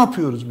öreceğiz? Ne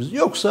yapıyoruz biz?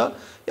 Yoksa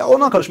ya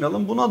ona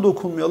karışmayalım, buna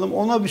dokunmayalım,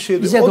 ona bir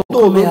şey değil. O da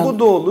olur, bu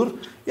da olur.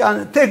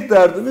 Yani tek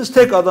derdimiz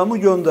tek adamı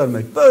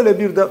göndermek.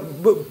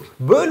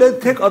 Böyle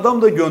tek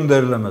adam da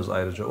gönderilemez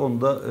ayrıca.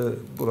 Onu da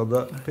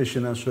burada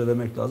peşinen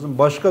söylemek lazım.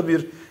 Başka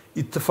bir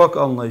ittifak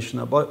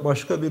anlayışına,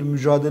 başka bir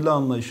mücadele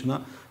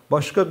anlayışına,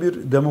 başka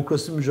bir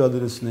demokrasi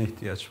mücadelesine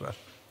ihtiyaç var.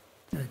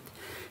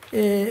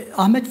 Evet.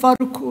 Ahmet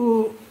Faruk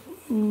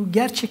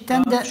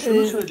gerçekten de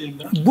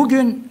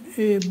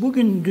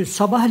bugün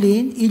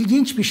sabahleyin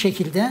ilginç bir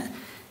şekilde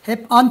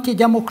hep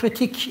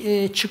antidemokratik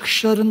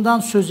çıkışlarından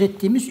söz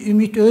ettiğimiz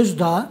Ümit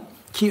Özdağ,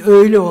 ki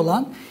öyle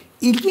olan,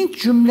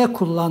 ilginç cümle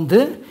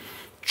kullandı.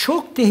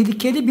 Çok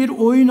tehlikeli bir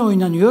oyun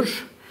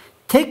oynanıyor.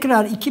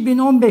 Tekrar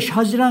 2015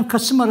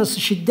 Haziran-Kasım arası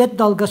şiddet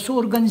dalgası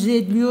organize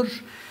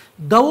ediliyor.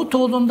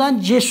 Davutoğlu'ndan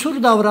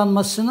cesur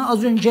davranmasını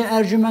az önce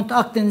Ercüment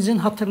Akdeniz'in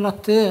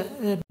hatırlattığı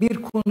bir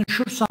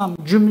konuşursam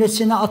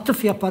cümlesine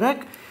atıf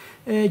yaparak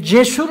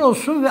cesur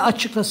olsun ve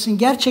açıklasın.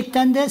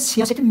 Gerçekten de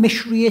siyasetin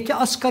meşruiyeti,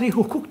 asgari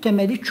hukuk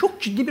temeli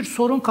çok ciddi bir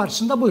sorun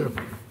karşısında. Buyurun.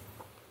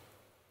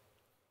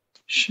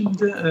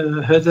 Şimdi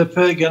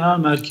HDP Genel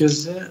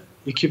Merkezi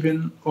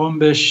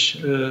 2015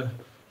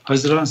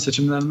 Haziran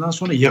seçimlerinden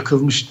sonra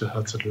yakılmıştı,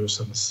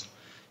 hatırlıyorsanız.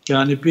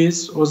 Yani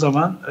biz o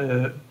zaman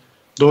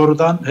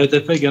doğrudan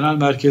HDP Genel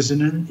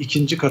Merkezi'nin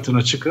 2.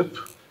 katına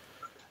çıkıp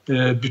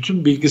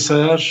bütün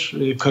bilgisayar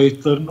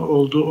kayıtlarının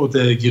olduğu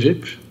odaya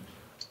girip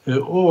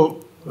o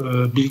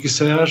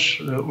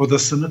bilgisayar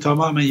odasını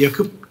tamamen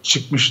yakıp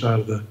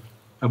çıkmışlardı.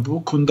 Yani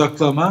bu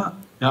kundaklama,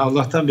 yani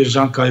Allah'tan bir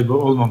can kaybı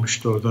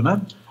olmamıştı o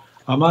dönem.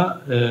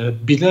 Ama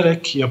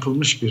bilerek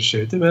yapılmış bir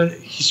şeydi ve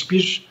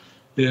hiçbir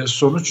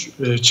sonuç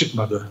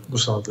çıkmadı bu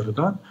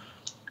saldırıdan.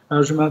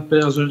 Ercüment Bey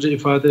az önce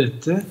ifade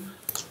etti.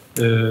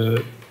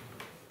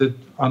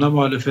 Ana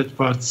Muhalefet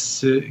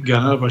Partisi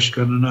Genel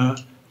Başkanı'nı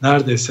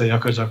neredeyse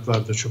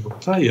yakacaklardı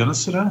çubukta. Yanı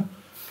sıra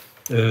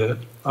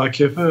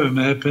AKP ve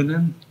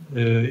MHP'nin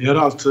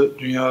yeraltı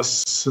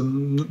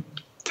dünyasının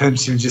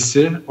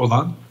temsilcisi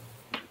olan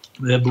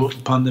ve bu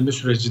pandemi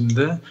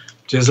sürecinde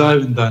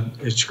cezaevinden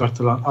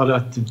çıkartılan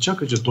Alaaddin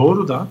Çakıcı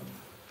doğrudan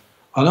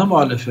Ana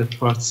Muhalefet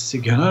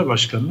Partisi Genel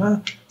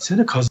Başkanı'na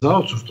seni kazağa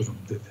oturturum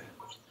dedi.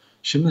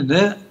 Şimdi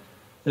ne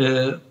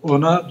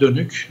ona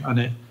dönük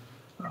hani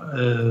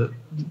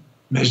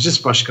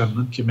meclis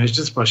başkanının, ki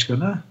meclis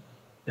başkanı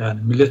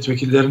yani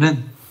milletvekillerinin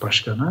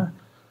başkanı,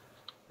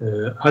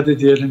 hadi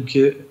diyelim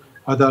ki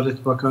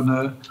Adalet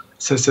Bakanı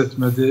ses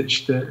etmedi,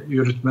 işte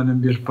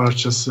yürütmenin bir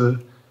parçası,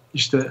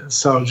 işte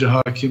savcı,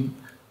 hakim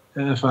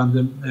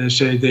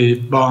şey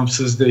değil,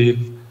 bağımsız değil,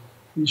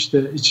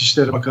 işte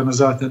İçişleri Bakanı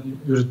zaten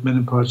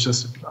yürütmenin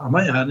parçası,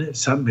 ama yani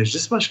sen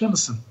meclis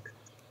başkanısın.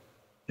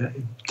 Yani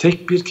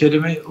tek bir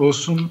kelime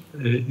olsun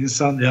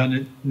insan,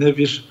 yani ne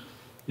bir,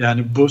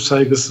 yani bu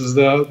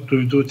saygısızlığa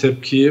duyduğu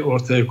tepkiyi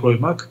ortaya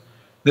koymak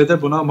ne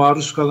de buna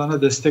maruz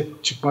kalana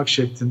destek çıkmak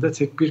şeklinde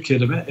tek bir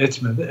kelime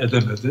etmedi,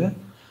 edemedi.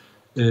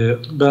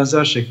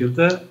 Benzer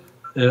şekilde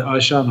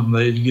Ayşe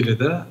Hanım'la ilgili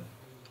de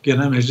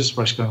Genel Meclis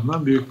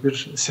Başkanı'ndan büyük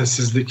bir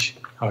sessizlik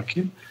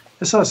hakim.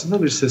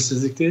 Esasında bir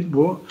sessizlik değil,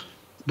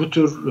 bu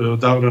tür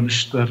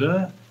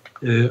davranışları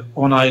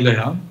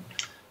onaylayan,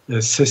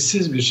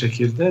 sessiz bir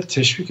şekilde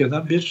teşvik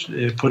eden bir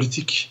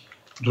politik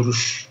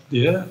duruş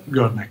diye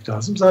görmek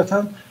lazım.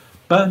 Zaten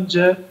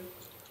bence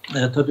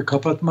tabii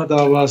kapatma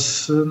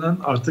davasının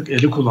artık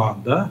eli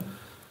kulağında.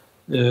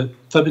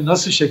 Tabii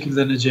nasıl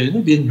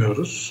şekilleneceğini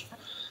bilmiyoruz.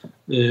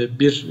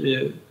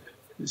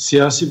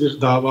 Siyasi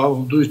bir dava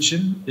olduğu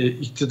için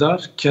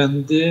iktidar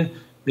kendi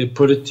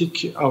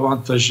politik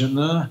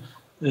avantajını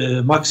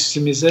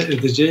maksimize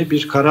edeceği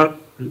bir karar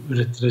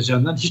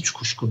ürettireceğinden hiç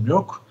kuşkum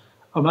yok.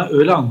 Ama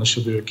öyle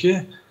anlaşılıyor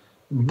ki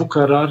bu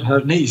karar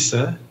her ne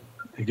ise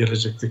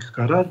gelecekteki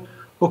karar,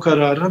 o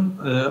kararın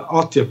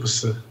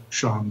altyapısı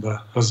şu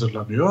anda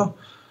hazırlanıyor.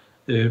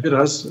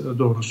 Biraz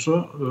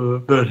doğrusu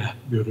böyle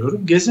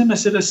görüyorum. Gezi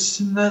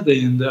meselesine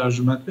değindi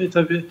Ercüment Bey.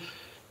 Tabii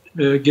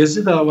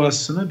Gezi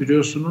davasını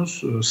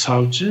biliyorsunuz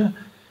savcı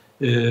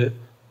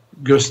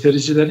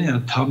göstericilerin,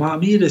 yani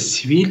tamamıyla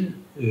sivil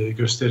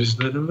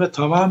göstericilerin ve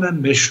tamamen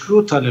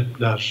meşru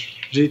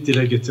talepleri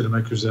dile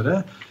getirmek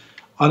üzere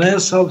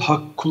anayasal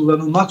hak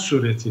kullanılmak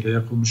suretiyle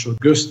yapılmış o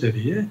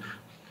gösteriyi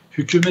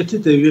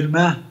hükümeti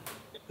devirme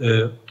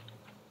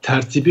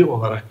tertibi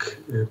olarak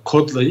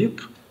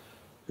kodlayıp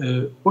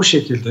o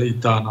şekilde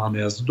iddianame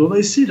yazdı.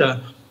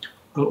 Dolayısıyla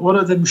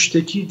orada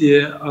müşteki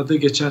diye adı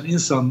geçen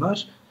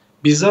insanlar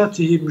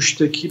bizatihi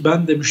müşteki,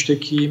 ben de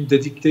müştekiyim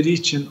dedikleri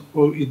için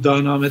o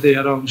iddianamede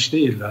yer almış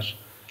değiller.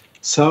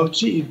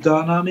 Savcı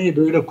iddianameyi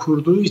böyle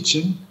kurduğu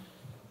için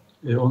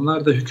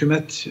onlar da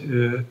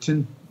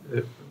hükümetin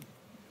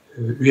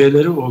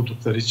üyeleri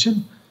oldukları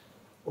için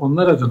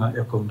onlar adına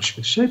yapılmış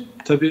bir şey.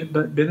 Tabii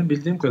benim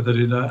bildiğim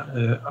kadarıyla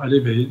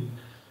Ali Bey'in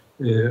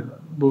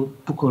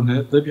bu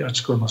konuda da bir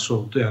açıklaması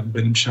oldu. Yani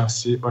benim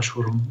şahsi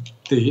başvurum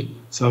değil,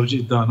 savcı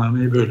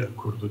iddianameyi böyle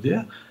kurdu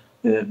diye.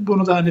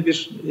 Bunu da hani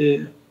bir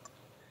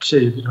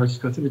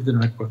hakikati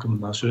bildirmek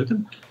bakımından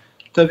söyledim.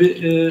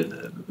 Tabii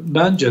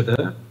bence de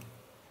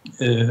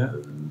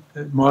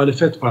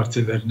muhalefet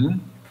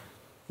partilerinin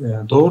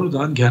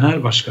doğrudan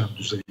genel başkan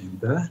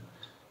düzeyinde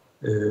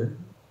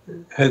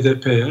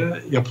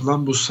HDP'ye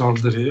yapılan bu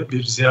saldırıyı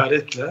bir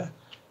ziyaretle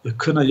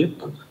kınayıp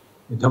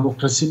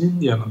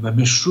demokrasinin yanında,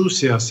 meşru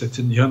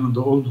siyasetin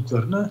yanında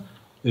olduklarını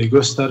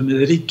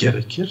göstermeleri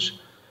gerekir.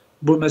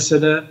 Bu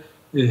mesele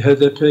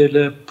HDP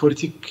ile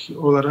politik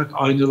olarak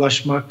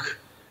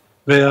aynılaşmak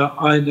veya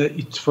aynı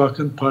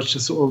ittifakın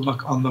parçası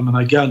olmak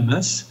anlamına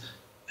gelmez.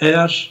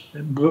 Eğer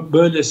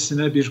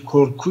böylesine bir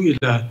korku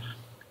ile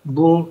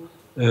bu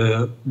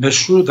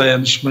meşru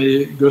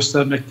dayanışmayı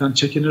göstermekten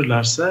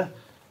çekinirlerse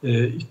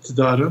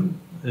iktidarın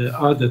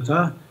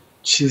adeta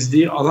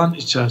çizdiği alan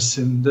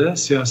içerisinde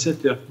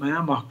siyaset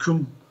yapmaya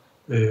mahkum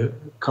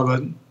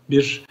kalan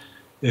bir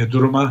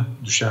duruma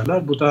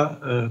düşerler. Bu da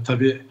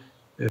tabii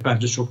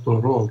bence çok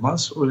doğru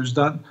olmaz. O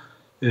yüzden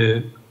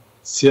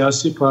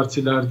siyasi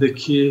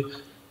partilerdeki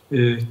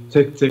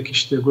tek tek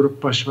işte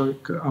grup başkan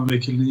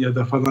vekilinin ya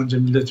da falanca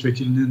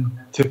milletvekilinin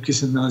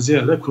tepkisinden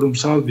ziyade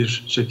kurumsal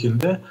bir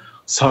şekilde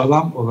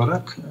sağlam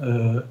olarak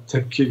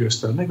tepki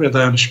göstermek ve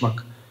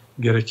dayanışmak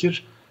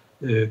gerekir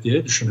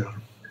diye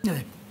düşünüyorum.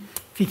 Evet.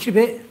 Fikri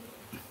Bey.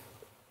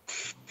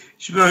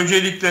 Şimdi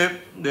öncelikle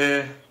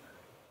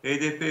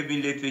HDP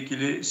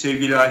milletvekili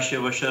sevgili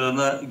Ayşe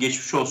Başaran'a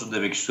geçmiş olsun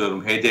demek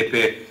istiyorum.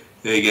 HDP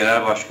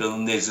Genel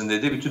Başkanı'nın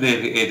nezdinde de bütün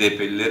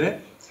HDP'lilere.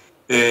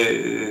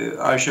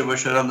 Ayşe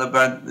Başaran'la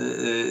ben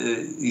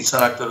İnsan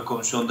Hakları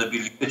Komisyonu'nda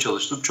birlikte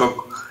çalıştım.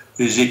 Çok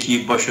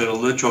zeki,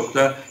 başarılı, çok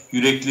da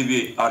yürekli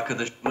bir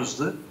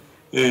arkadaşımızdı.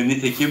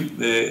 Nitekim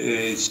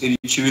seni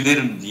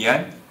çivilerim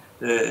diyen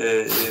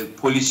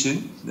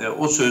polisin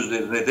o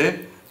sözlerine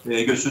de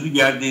gözünü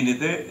gerdiğini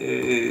de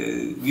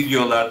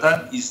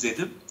videolardan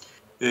izledim.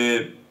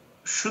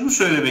 Şunu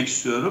söylemek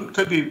istiyorum.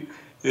 Tabii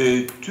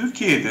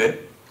Türkiye'de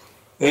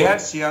eğer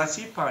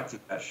siyasi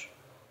partiler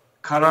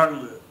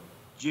kararlı,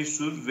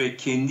 cesur ve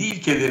kendi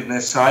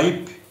ilkelerine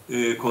sahip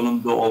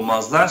konumda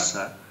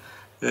olmazlarsa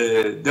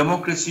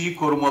demokrasiyi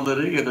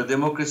korumaları ya da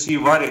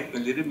demokrasiyi var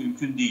etmeleri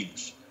mümkün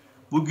değildir.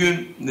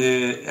 Bugün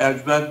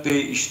Ercüment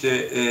Bey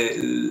işte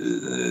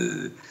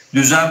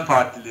düzen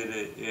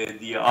partileri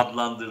diye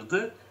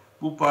adlandırdı.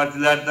 Bu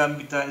partilerden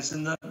bir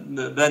tanesinden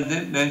ben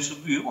de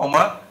mensubuyum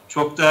ama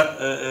çok da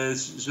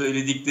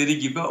söyledikleri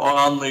gibi o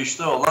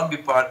anlayışta olan bir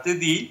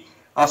parti değil.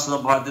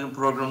 Aslında partinin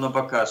programına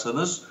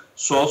bakarsanız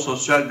sol,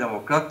 sosyal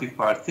demokrat bir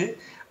parti.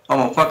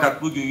 Ama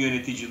fakat bugün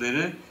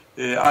yöneticileri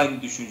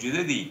aynı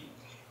düşüncede değil.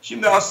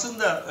 Şimdi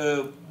aslında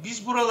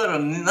biz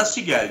buralara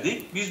nasıl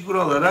geldik? Biz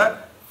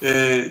buralara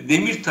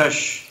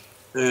Demirtaş'ın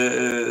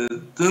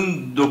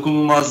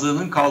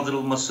dokunulmazlığının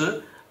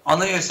kaldırılması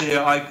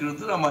anayasaya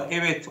aykırıdır ama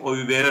evet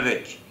oyu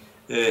vererek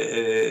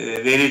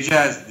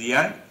vereceğiz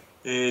diyen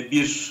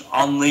bir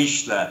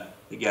anlayışla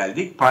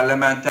geldik.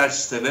 Parlamenter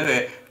sisteme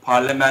ve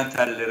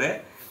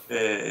parlamenterlere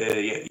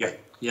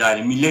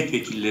yani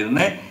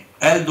milletvekillerine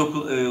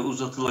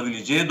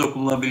uzatılabileceği,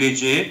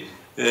 dokunulabileceği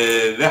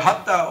ve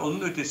hatta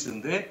onun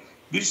ötesinde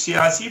bir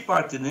siyasi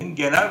partinin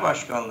genel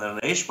başkanlarını,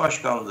 eş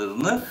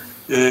başkanlarını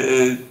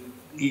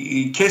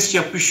kes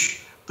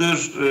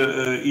yapıştır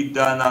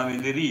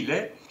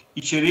iddianameleriyle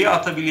içeriye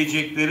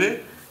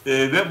atabilecekleri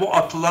ve bu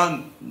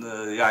atılan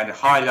yani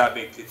hala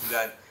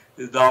bekletilen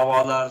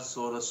davalar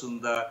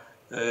sonrasında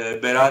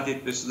beraat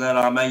etmesine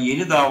rağmen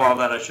yeni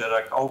davalar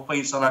açarak Avrupa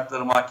İnsan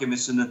Hakları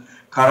Mahkemesi'nin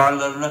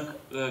kararlarını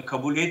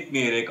kabul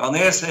etmeyerek,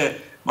 Anayasa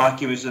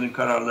Mahkemesi'nin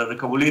kararlarını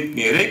kabul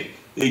etmeyerek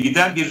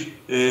giden bir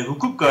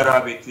hukuk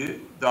garabeti,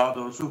 daha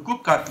doğrusu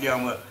hukuk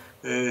katliamı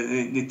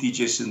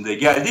neticesinde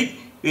geldik.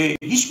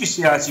 Hiçbir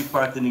siyasi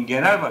partinin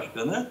genel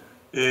başkanı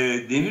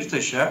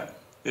Demirtaş'a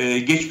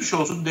geçmiş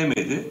olsun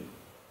demedi.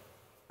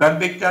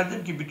 Ben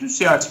beklerdim ki bütün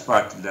siyasi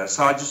partiler,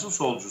 sağcısı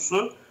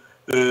solcusu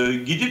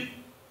gidip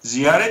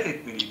ziyaret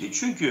etmeliydi.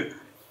 Çünkü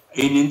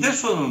eninde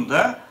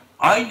sonunda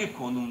aynı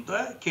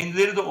konumda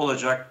kendileri de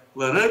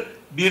olacakları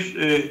bir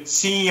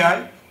sinyal,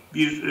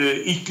 bir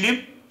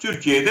iklim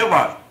Türkiye'de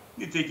var.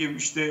 Nitekim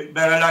işte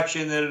Meral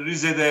Akşener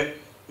Rize'de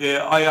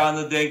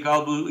ayağını denk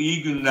al, bu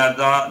iyi günler,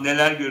 daha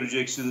neler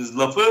göreceksiniz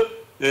lafı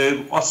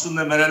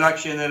aslında Meral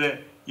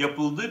Akşener'e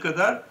yapıldığı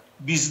kadar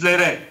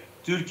bizlere,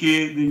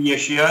 Türkiye'de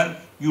yaşayan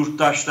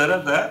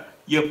yurttaşlara da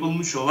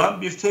yapılmış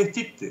olan bir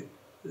tehditti.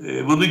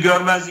 Bunu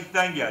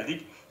görmezlikten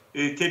geldik.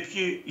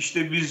 Tepki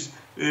işte biz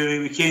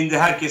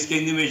herkes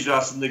kendi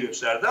mecrasında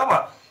gösterdi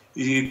ama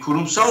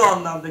kurumsal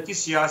anlamdaki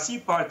siyasi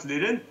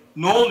partilerin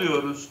ne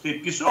oluyoruz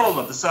tepkisi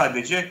olmadı.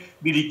 Sadece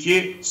bir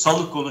iki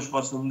salı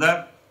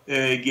konuşmasında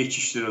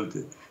geçiştirildi.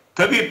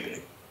 Tabii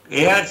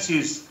eğer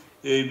siz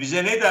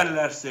bize ne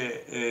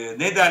derlerse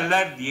ne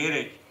derler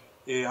diyerek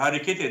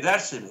hareket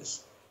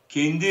ederseniz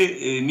kendi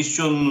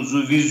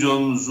misyonunuzu,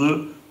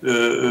 vizyonunuzu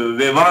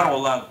ve var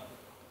olan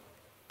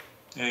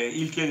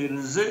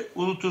ilkelerinizi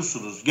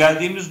unutursunuz.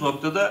 Geldiğimiz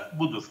noktada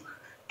budur.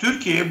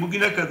 Türkiye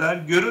bugüne kadar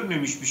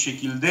görülmemiş bir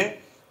şekilde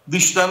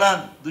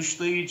dışlanan,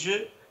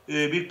 dışlayıcı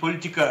bir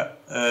politika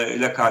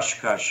ile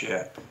karşı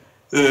karşıya.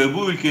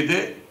 Bu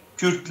ülkede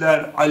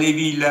Kürtler,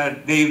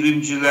 Aleviler,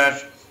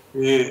 devrimciler,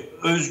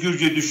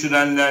 özgürce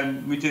düşünenler,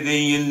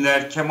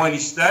 mütedeyyinler,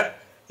 Kemalistler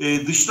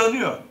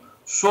dışlanıyor.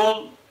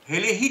 Sol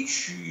hele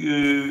hiç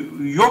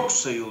yok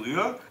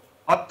sayılıyor.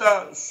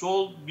 Hatta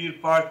sol bir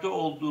parti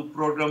olduğu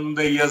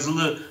programında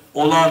yazılı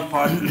olan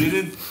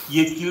partilerin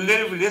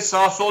yetkilileri bile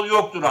sağ sol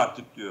yoktur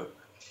artık diyor.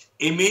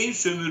 Emeğin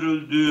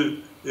sömürüldüğü,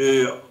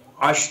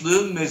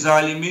 açlığın,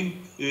 mezalimin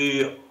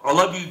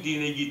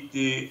alabildiğine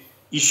gittiği,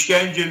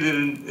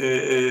 işkencelerin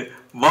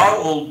var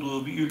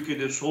olduğu bir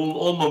ülkede sol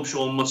olmamış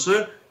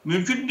olması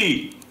mümkün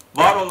değil.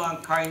 Var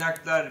olan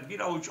kaynaklar bir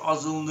avuç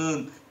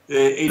azınlığın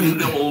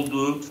elinde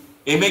olduğu,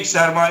 emek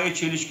sermaye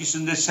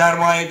çelişkisinde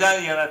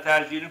sermayeden yana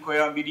tercihini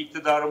koyan bir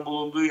iktidarın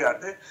bulunduğu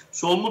yerde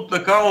sol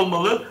mutlaka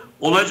olmalı,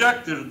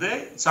 olacaktır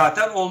de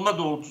zaten olma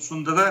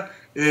doğrultusunda da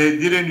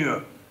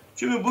direniyor.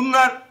 Şimdi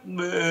bunlar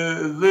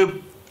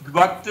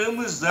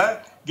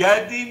baktığımızda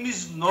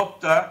geldiğimiz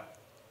nokta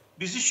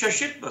bizi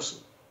şaşırtmasın.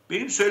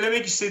 Benim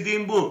söylemek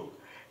istediğim bu.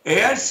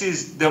 Eğer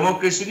siz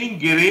demokrasinin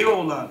gereği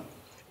olan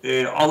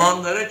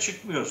alanlara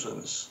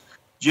çıkmıyorsanız,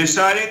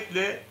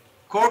 cesaretle,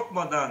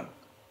 korkmadan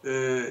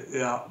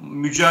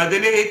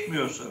mücadele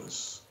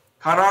etmiyorsanız,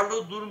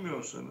 kararlı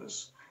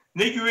durmuyorsanız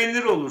ne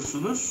güvenilir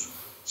olursunuz,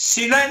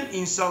 silen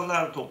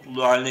insanlar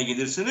topluluğu haline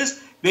gelirsiniz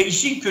ve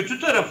işin kötü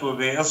tarafı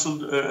ve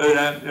asıl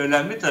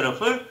önemli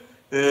tarafı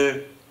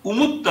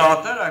umut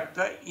dağıtarak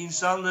da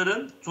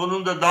insanların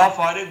sonunda daha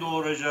fare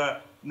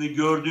doğuracağını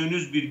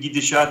gördüğünüz bir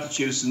gidişat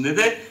içerisinde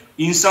de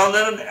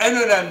insanların en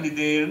önemli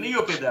değerini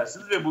yok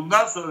edersiniz ve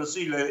bundan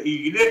sonrasıyla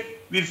ilgili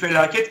bir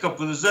felaket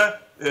kapınıza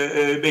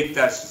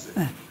bekler sizi.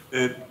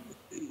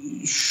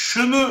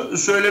 Şunu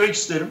söylemek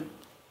isterim.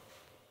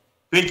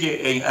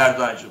 Peki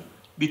Erdoğan'cığım,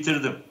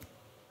 bitirdim.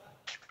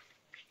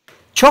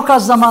 Çok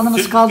az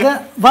zamanımız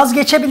kaldı.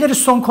 Vazgeçebiliriz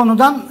son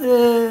konudan.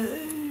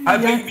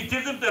 Ben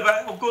bitirdim de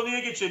ben o konuya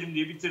geçelim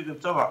diye bitirdim,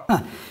 tamam.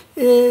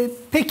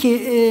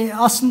 Peki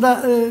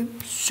aslında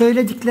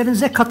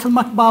söylediklerinize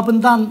katılmak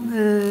babından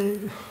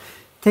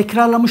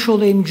tekrarlamış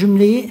olayım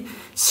cümleyi.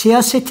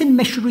 Siyasetin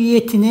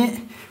meşruiyetini,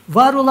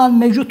 var olan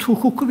mevcut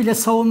hukuku bile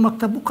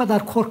savunmakta bu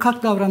kadar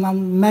korkak davranan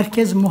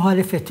merkez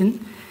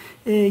muhalefetin,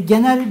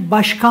 genel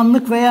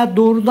başkanlık veya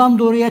doğrudan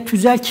doğruya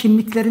tüzel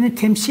kimliklerini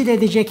temsil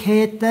edecek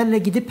heyetlerle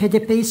gidip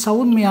HDP'yi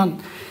savunmayan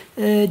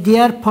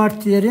diğer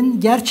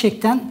partilerin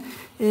gerçekten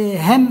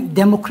hem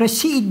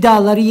demokrasi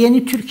iddiaları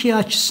yeni Türkiye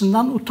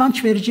açısından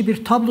utanç verici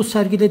bir tablo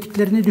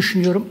sergilediklerini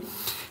düşünüyorum.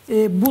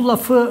 Bu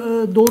lafı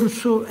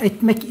doğrusu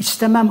etmek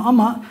istemem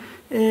ama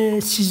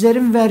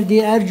sizlerin verdiği,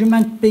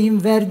 Ercüment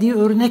Bey'in verdiği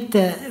örnek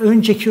de,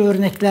 önceki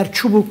örnekler,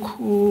 Çubuk,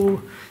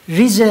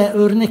 Rize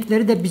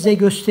örnekleri de bize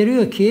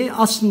gösteriyor ki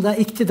aslında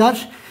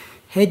iktidar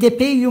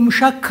HDP'yi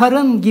yumuşak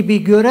karın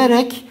gibi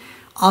görerek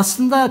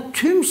aslında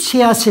tüm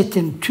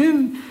siyasetin,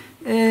 tüm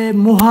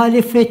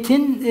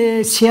muhalefetin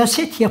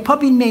siyaset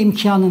yapabilme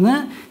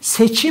imkanını,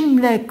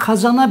 seçimle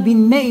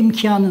kazanabilme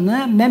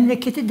imkanını,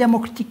 memleketi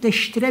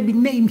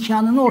demokratikleştirebilme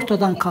imkanını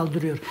ortadan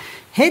kaldırıyor.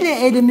 Hele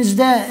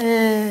elimizde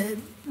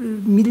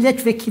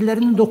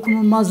milletvekillerinin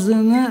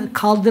dokunulmazlığını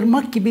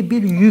kaldırmak gibi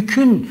bir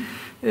yükün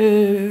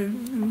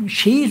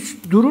şeyi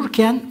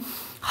dururken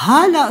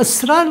hala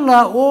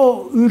ısrarla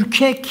o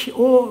ürkek,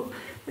 o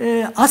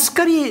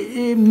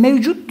asgari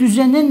mevcut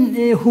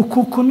düzenin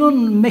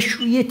hukukunun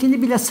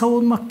meşruiyetini bile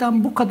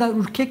savunmaktan bu kadar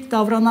ürkek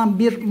davranan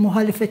bir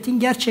muhalefetin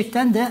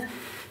gerçekten de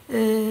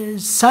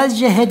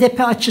sadece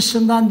HDP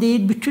açısından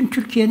değil, bütün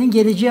Türkiye'nin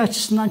geleceği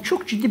açısından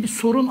çok ciddi bir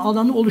sorun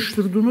alanı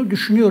oluşturduğunu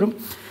düşünüyorum.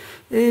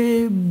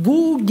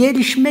 Bu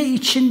gelişme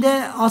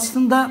içinde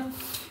aslında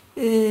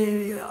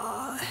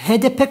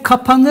HDP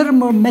kapanır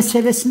mı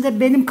meselesinde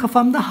benim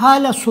kafamda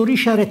hala soru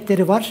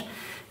işaretleri var.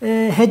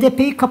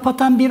 HDP'yi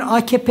kapatan bir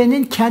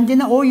AKP'nin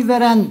kendine oy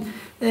veren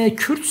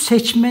Kürt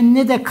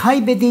seçmenini de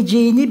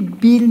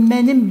kaybedeceğini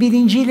bilmenin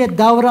bilinciyle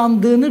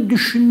davrandığını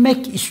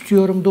düşünmek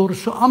istiyorum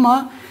doğrusu.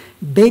 Ama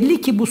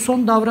belli ki bu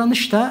son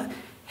davranış da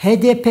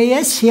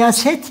HDP'ye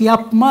siyaset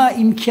yapma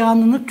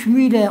imkanını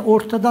tümüyle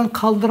ortadan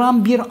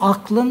kaldıran bir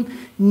aklın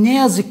ne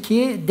yazık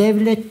ki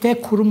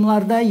devlette,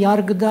 kurumlarda,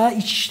 yargıda,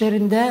 iç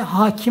işlerinde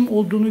hakim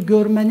olduğunu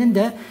görmenin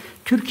de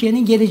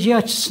Türkiye'nin geleceği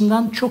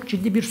açısından çok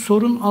ciddi bir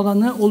sorun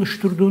alanı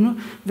oluşturduğunu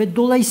ve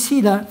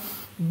dolayısıyla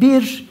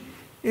bir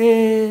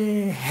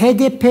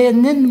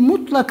HDP'nin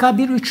mutlaka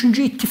bir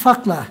üçüncü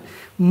ittifakla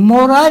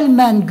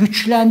moralmen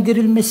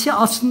güçlendirilmesi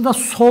aslında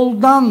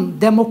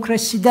soldan,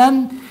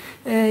 demokrasiden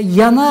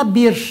yana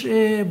bir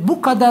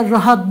bu kadar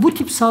rahat bu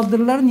tip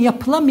saldırıların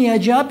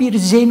yapılamayacağı bir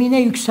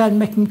zemine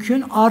yükselmek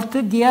mümkün.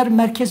 Artı diğer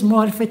merkez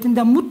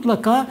muhalefetinde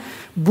mutlaka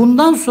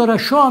bundan sonra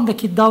şu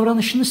andaki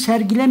davranışını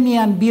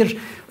sergilemeyen bir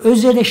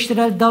öz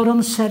eleştirel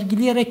davranış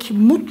sergileyerek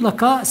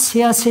mutlaka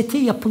siyaseti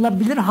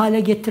yapılabilir hale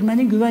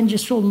getirmenin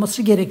güvencesi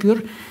olması gerekiyor.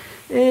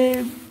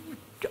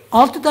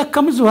 6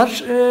 dakikamız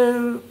var.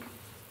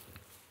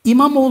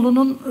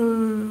 İmamoğlu'nun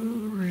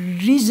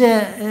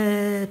Rize,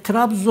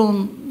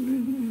 Trabzon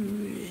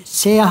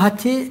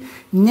seyahati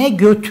ne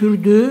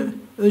götürdüğü,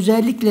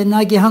 özellikle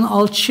Nagihan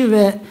Alçı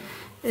ve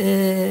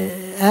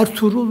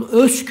Ertuğrul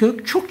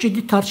Özkök çok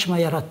ciddi tartışma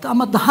yarattı.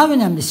 Ama daha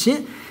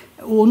önemlisi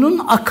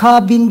onun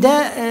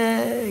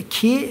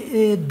akabindeki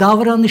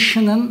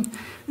davranışının,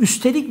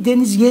 üstelik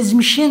Deniz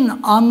Gezmiş'in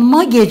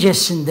anma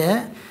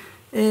gecesinde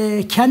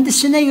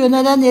kendisine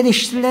yönelen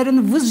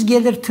eleştirilerin vız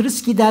gelir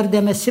tırıs gider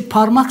demesi,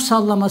 parmak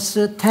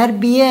sallaması,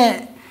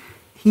 terbiye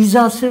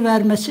hizası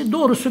vermesi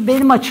doğrusu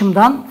benim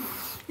açımdan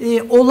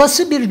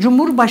olası bir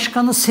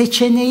cumhurbaşkanı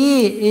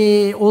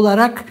seçeneği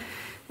olarak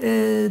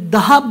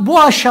daha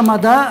bu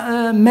aşamada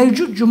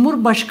mevcut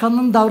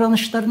cumhurbaşkanının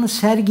davranışlarını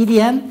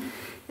sergileyen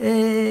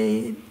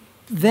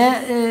ve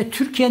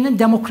Türkiye'nin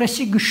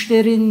demokrasi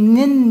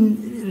güçlerinin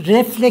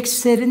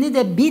reflekslerini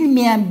de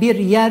bilmeyen bir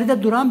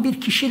yerde duran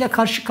bir kişiyle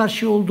karşı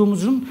karşıya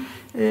olduğumuzun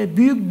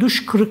büyük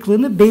düş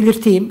kırıklığını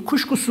belirteyim.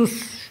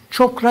 Kuşkusuz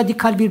çok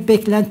radikal bir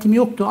beklentim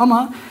yoktu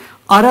ama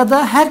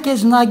arada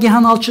herkes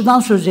Nagihan Alçı'dan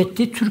söz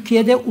etti.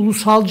 Türkiye'de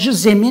ulusalcı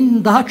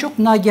zemin daha çok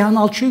Nagihan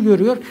Alçı'yı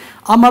görüyor.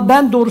 Ama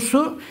ben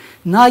doğrusu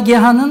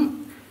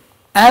Nagihan'ın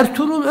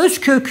Ertuğrul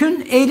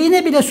Özkök'ün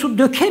eline bile su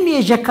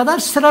dökemeyecek kadar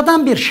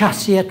sıradan bir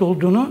şahsiyet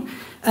olduğunu,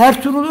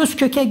 Ertuğrul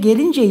Özkök'e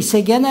gelince ise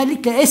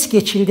genellikle es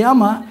geçildi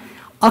ama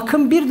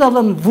Akın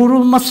Birdal'ın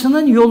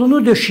vurulmasının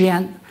yolunu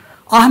döşeyen,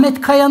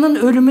 Ahmet Kaya'nın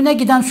ölümüne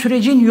giden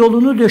sürecin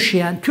yolunu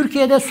döşeyen,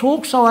 Türkiye'de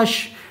Soğuk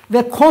Savaş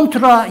ve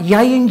kontra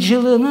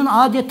yayıncılığının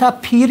adeta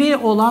piri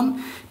olan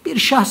bir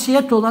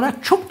şahsiyet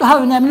olarak çok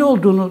daha önemli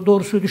olduğunu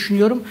doğrusu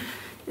düşünüyorum.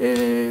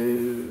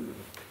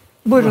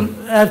 Buyurun.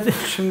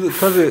 Şimdi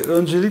tabii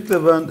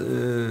öncelikle ben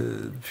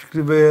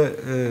Fikri Bey'e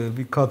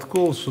bir katkı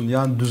olsun.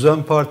 Yani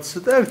Düzen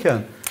Partisi derken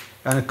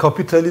yani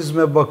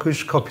kapitalizme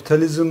bakış,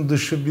 kapitalizm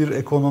dışı bir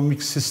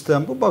ekonomik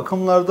sistem, bu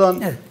bakımlardan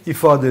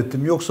ifade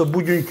ettim. Yoksa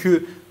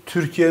bugünkü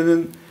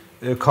Türkiye'nin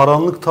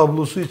karanlık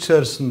tablosu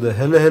içerisinde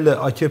hele hele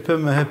AKP,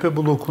 MHP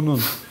blokunun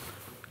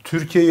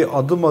Türkiye'yi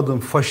adım adım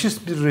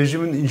faşist bir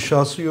rejimin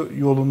inşası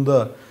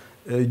yolunda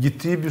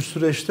gittiği bir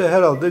süreçte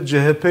herhalde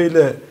CHP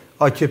ile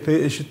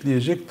AKP'yi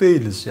eşitleyecek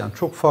değiliz. Yani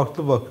çok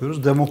farklı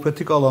bakıyoruz.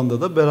 Demokratik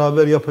alanda da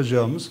beraber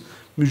yapacağımız,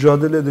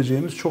 mücadele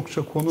edeceğimiz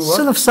çokça konu var.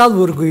 Sınıfsal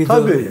vurguydu.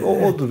 Tabii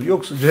odur.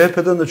 Yoksa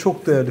CHP'den de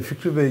çok değerli,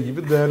 Fikri Bey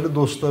gibi değerli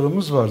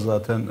dostlarımız var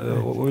zaten.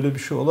 Öyle bir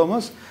şey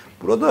olamaz.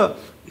 Burada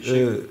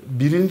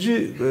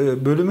birinci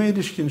bölüme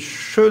ilişkin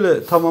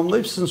şöyle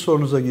tamamlayıp sizin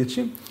sorunuza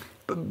geçeyim.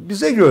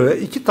 Bize göre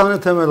iki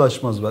tane temel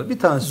aşmaz var. Bir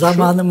tanesi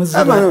zamanımız şu.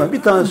 Hemen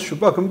bir tanesi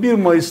şu. Bakın 1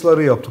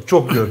 Mayıs'ları yaptık.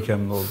 Çok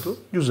görkemli oldu.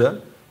 Güzel.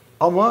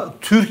 Ama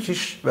Türk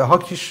iş ve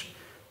hak iş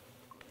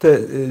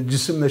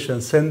cisimleşen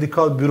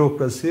sendikal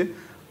bürokrasi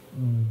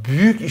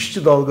büyük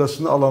işçi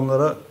dalgasını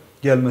alanlara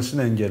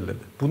gelmesini engelledi.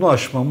 Bunu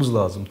aşmamız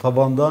lazım.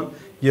 Tabandan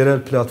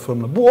yerel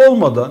platformla. Bu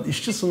olmadan,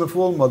 işçi sınıfı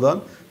olmadan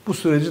bu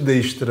süreci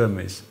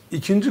değiştiremeyiz.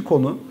 İkinci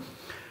konu,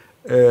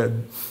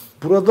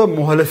 burada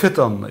muhalefet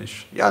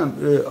anlayışı. Yani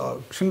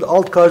şimdi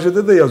alt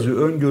KJ'de de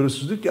yazıyor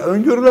öngörüsüzlük. Ya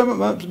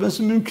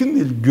öngörülememesi mümkün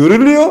değil.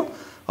 Görülüyor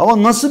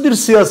ama nasıl bir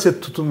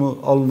siyaset tutumu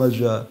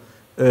alınacağı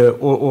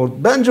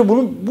bence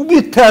bu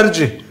bir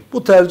tercih.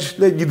 Bu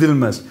tercihle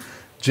gidilmez.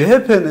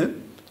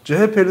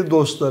 CHP'li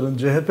dostların,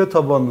 CHP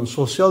tabanının,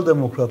 sosyal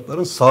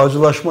demokratların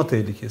sağcılaşma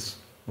tehlikesi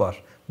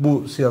var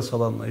bu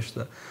siyasal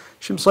anlayışta.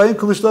 Şimdi Sayın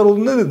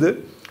Kılıçdaroğlu ne dedi?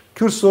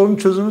 Kürt sorunun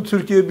çözümü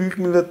Türkiye Büyük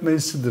Millet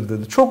Meclisi'dir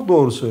dedi. Çok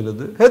doğru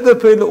söyledi.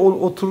 HDP ile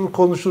oturur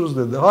konuşuruz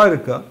dedi.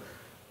 Harika.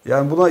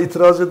 Yani buna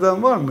itiraz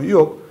eden var mı?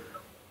 Yok.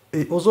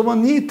 O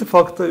zaman niye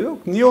ittifakta yok?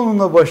 Niye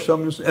onunla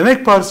başlamıyorsun?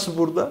 Emek Partisi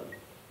burada.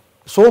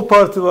 Sol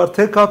Parti var,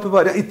 TKP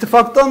var. Ya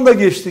ittifaktan da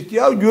geçtik.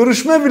 Ya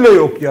görüşme bile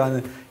yok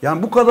yani.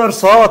 Yani bu kadar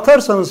sağa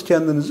atarsanız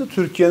kendinizi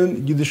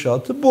Türkiye'nin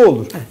gidişatı bu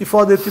olur.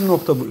 İfade ettiğim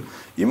nokta bu.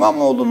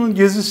 İmamoğlu'nun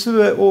gezisi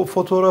ve o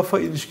fotoğrafa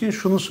ilişkin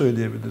şunu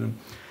söyleyebilirim.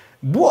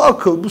 Bu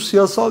akıl, bu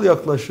siyasal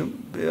yaklaşım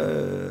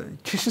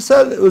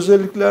kişisel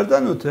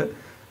özelliklerden öte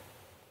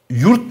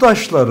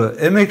yurttaşları,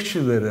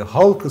 emekçileri,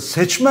 halkı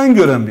seçmen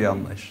gören bir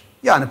anlayış.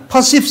 Yani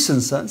pasifsin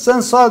sen. Sen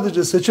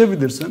sadece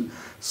seçebilirsin.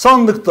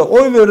 Sandıkta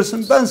oy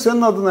verirsin. Ben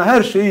senin adına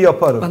her şeyi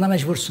yaparım. Bana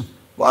mecbursun.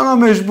 Bana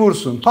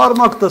mecbursun.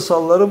 Parmak da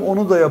sallarım,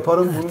 onu da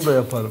yaparım, bunu da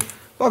yaparım.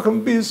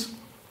 Bakın biz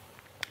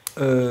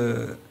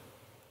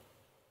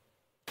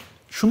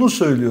şunu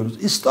söylüyoruz.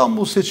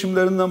 İstanbul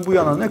seçimlerinden bu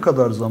yana ne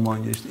kadar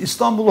zaman geçti?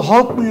 İstanbul'u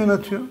halk mı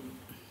yönetiyor?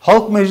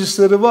 Halk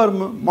meclisleri var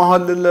mı?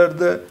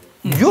 Mahallelerde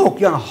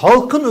yok. Yani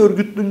halkın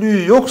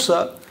örgütlülüğü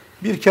yoksa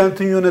bir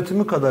kentin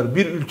yönetimi kadar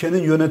bir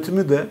ülkenin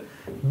yönetimi de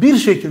bir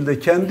şekilde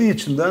kendi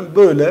içinden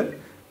böyle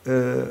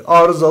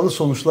arızalı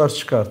sonuçlar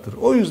çıkartır.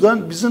 O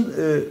yüzden bizim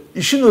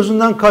işin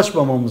özünden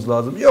kaçmamamız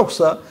lazım.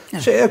 Yoksa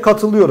şeye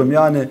katılıyorum.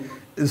 Yani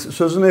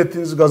sözünü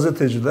ettiğiniz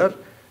gazeteciler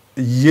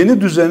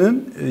yeni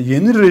düzenin,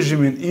 yeni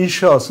rejimin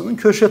inşasının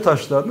köşe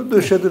taşlarını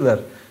döşediler.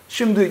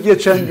 Şimdi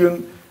geçen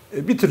gün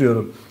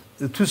bitiriyorum.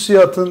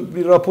 TÜSİAD'ın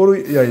bir raporu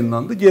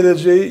yayınlandı.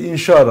 Geleceği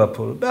inşa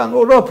raporu. Ben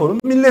o raporun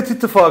Millet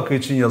İttifakı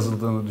için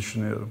yazıldığını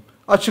düşünüyorum.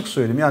 Açık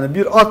söyleyeyim. Yani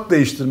bir at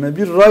değiştirme,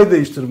 bir ray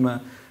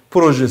değiştirme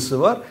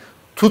projesi var.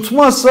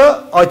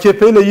 Tutmazsa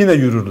AKP ile yine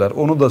yürürler.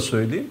 Onu da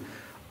söyleyeyim.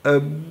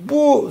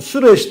 Bu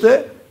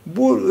süreçte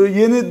bu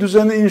yeni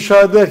düzeni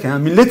inşa ederken,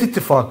 yani Millet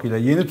İttifakı ile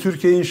yeni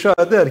Türkiye inşa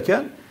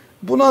ederken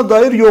buna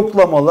dair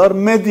yoklamalar,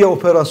 medya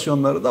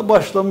operasyonları da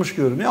başlamış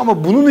görünüyor.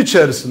 Ama bunun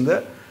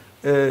içerisinde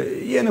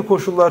yeni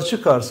koşullar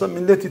çıkarsa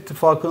Millet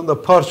İttifakı'nı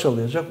da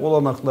parçalayacak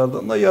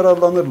olanaklardan da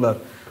yararlanırlar.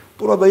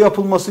 Burada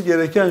yapılması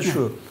gereken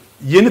şu: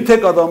 yeni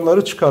tek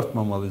adamları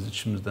çıkartmamalıyız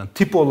içimizden.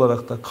 Tip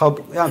olarak da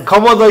yani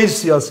kabadayı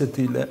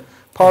siyasetiyle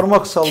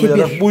parmak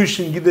sallayarak bu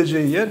işin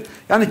gideceği yer,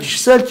 yani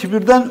kişisel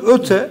kibirden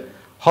öte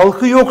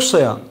halkı yok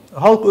sayan,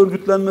 halk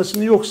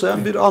örgütlenmesini yok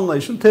sayan bir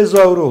anlayışın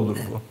tezahürü olur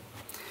bu.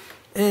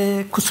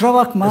 Kusura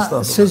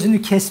bakma,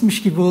 sözünü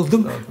kesmiş gibi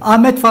oldum.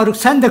 Ahmet Faruk,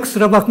 sen de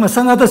kusura bakma,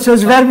 sana da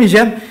söz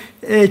vermeyeceğim.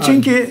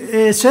 Çünkü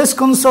söz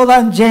konusu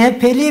olan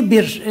CHP'li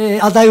bir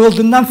aday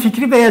olduğundan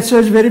Fikri Bey'e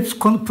söz verip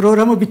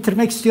programı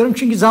bitirmek istiyorum.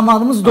 Çünkü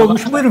zamanımız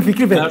dolmuş. Buyurun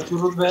Fikri Bey.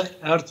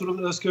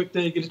 Ertuğrul Özkök'le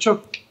ilgili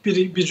çok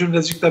bir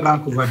cümlecik de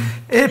ben kullanayım.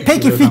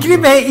 Peki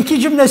Fikri Bey iki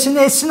cümlesini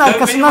etsin,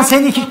 arkasından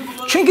sen iki.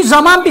 Çünkü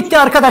zaman bitti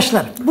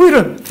arkadaşlar.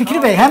 Buyurun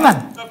Fikri Bey,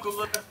 hemen.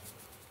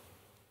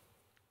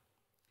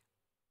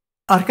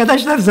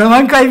 Arkadaşlar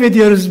zaman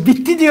kaybediyoruz.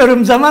 Bitti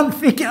diyorum zaman.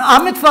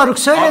 Ahmet Faruk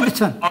söyle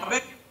lütfen.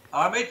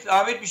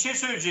 Ahmet bir şey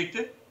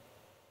söyleyecekti.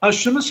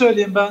 Şunu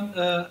söyleyeyim ben.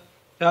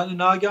 Yani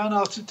Nagihan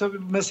Alçı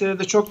tabii bu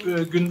meselede çok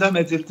gündem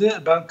edildi.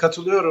 Ben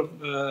katılıyorum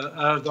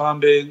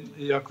Erdoğan Bey'in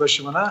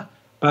yaklaşımına.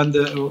 Ben de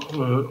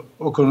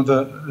o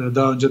konuda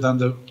daha önceden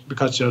de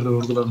birkaç yerde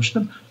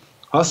vurgulamıştım.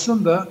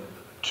 Aslında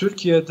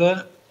Türkiye'de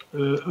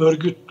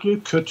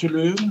örgütlü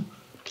kötülüğün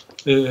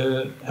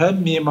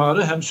hem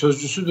mimarı hem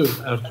sözcüsüdür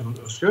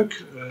Ertuğrul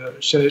Özkök.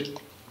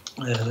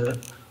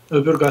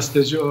 Öbür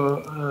gazeteci,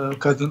 o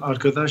kadın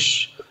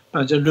arkadaş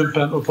bence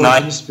lümpen,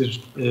 oportunist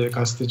bir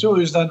gazeteci. O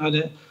yüzden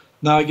hani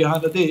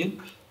Nagihan'ı değil,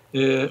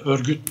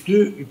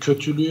 örgütlü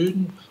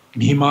kötülüğün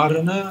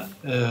mimarını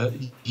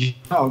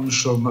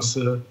almış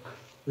olması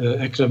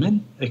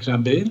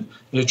Ekrem Bey'in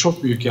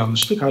çok büyük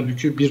yanlışlık.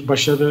 Halbuki bir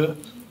başarı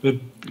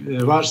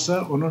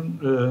varsa onun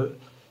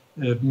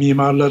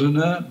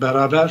mimarlarını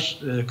beraber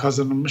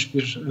kazanılmış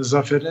bir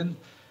zaferin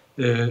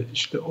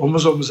işte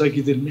omuz omuza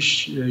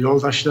gidilmiş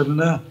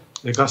yoldaşlarını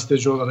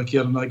gazeteci olarak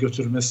yanına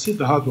götürmesi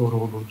daha doğru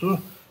olurdu.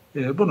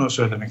 Bunu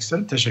söylemek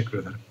isterim. Teşekkür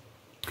ederim.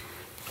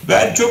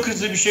 Ben çok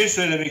hızlı bir şey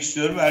söylemek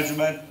istiyorum.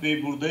 Ercüment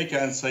Bey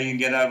buradayken Sayın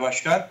Genel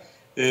Başkan,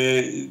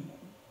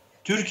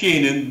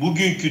 Türkiye'nin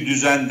bugünkü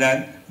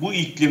düzenden, bu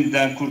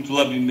iklimden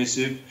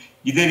kurtulabilmesi,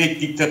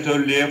 giderek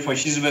diktatörlüğe,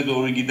 faşizme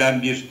doğru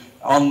giden bir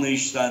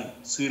anlayıştan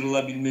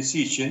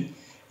sıyrılabilmesi için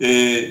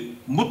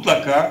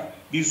mutlaka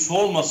bir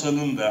sol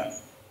masanın da,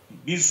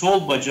 bir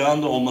sol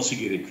bacağın da olması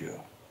gerekiyor.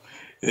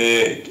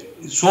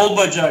 Sol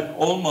bacak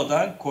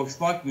olmadan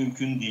koşmak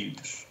mümkün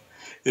değildir.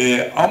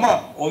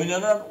 Ama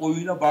oynanan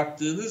oyuna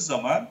baktığınız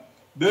zaman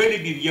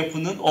böyle bir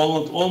yapının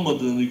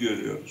olmadığını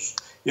görüyoruz.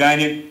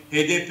 Yani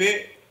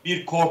HDP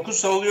bir korku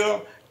salıyor,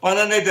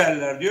 bana ne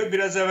derler diyor.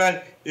 Biraz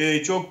evvel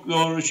çok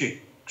doğru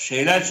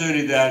şeyler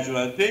söyledi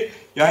Ercüment Bey.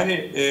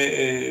 Yani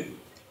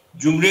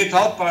Cumhuriyet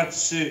Halk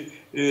Partisi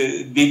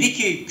dedi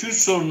ki Kürt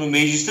sorunu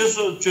mecliste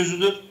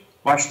çözülür.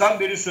 Baştan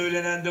beri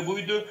söylenen de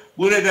buydu.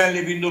 Bu nedenle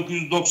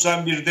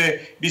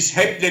 1991'de biz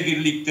HEP'le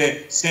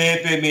birlikte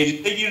SHP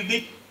meclise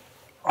girdik.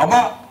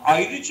 Ama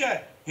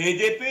ayrıca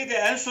HDP'de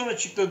en son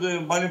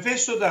açıkladığı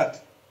manifestoda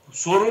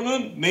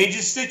sorunun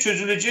mecliste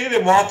çözüleceği ve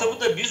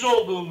muhatabı da biz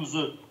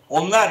olduğumuzu,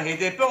 onlar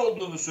HDP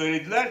olduğunu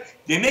söylediler.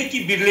 Demek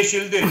ki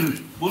birleşildi.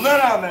 Buna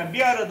rağmen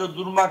bir arada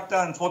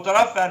durmaktan,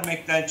 fotoğraf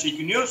vermekten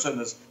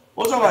çekiniyorsanız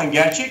o zaman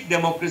gerçek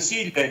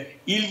demokrasiyle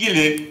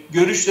ilgili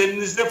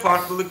görüşlerinizde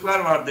farklılıklar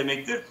var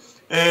demektir.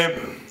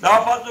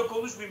 Daha fazla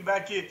konuşmayayım.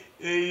 Belki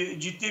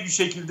ciddi bir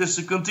şekilde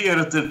sıkıntı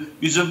yaratır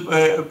bizim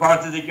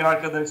partideki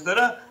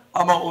arkadaşlara.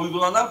 Ama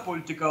uygulanan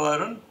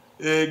politikaların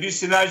bir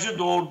sinerji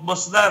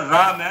doğurmasına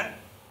rağmen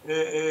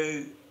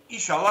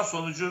inşallah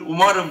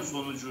umarım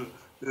sonucu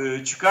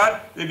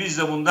çıkar ve biz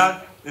de bundan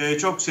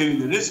çok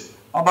seviniriz.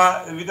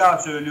 Ama bir daha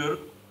söylüyorum,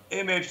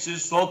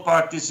 MHP'siz, sol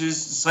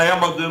partisiz,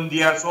 sayamadığım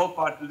diğer sol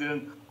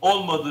partilerin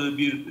olmadığı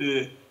bir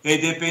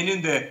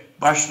HDP'nin de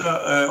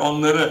başta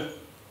onları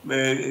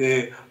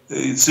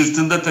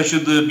sırtında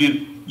taşıdığı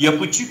bir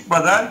yapı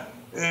çıkmadan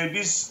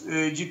biz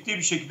ciddi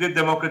bir şekilde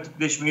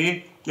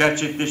demokratikleşmeyi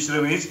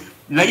gerçekleştiremeyiz.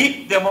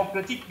 Layık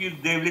demokratik bir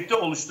devleti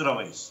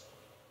oluşturamayız.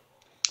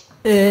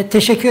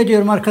 Teşekkür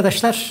ediyorum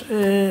arkadaşlar.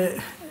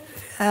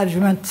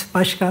 Ercüment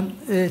Başkan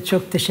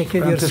çok teşekkür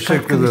ediyoruz. Ben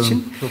teşekkür ederim.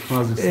 Için. Çok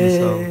naziksiniz.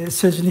 Sağ olun.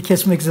 Sözünü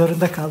kesmek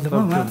zorunda kaldım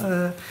ama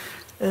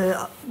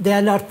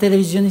değerli Artı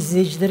Televizyon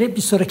izleyicileri,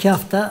 bir sonraki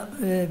hafta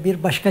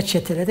bir başka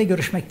çetelede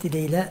görüşmek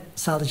dileğiyle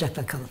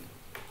sağlıcakla kalın.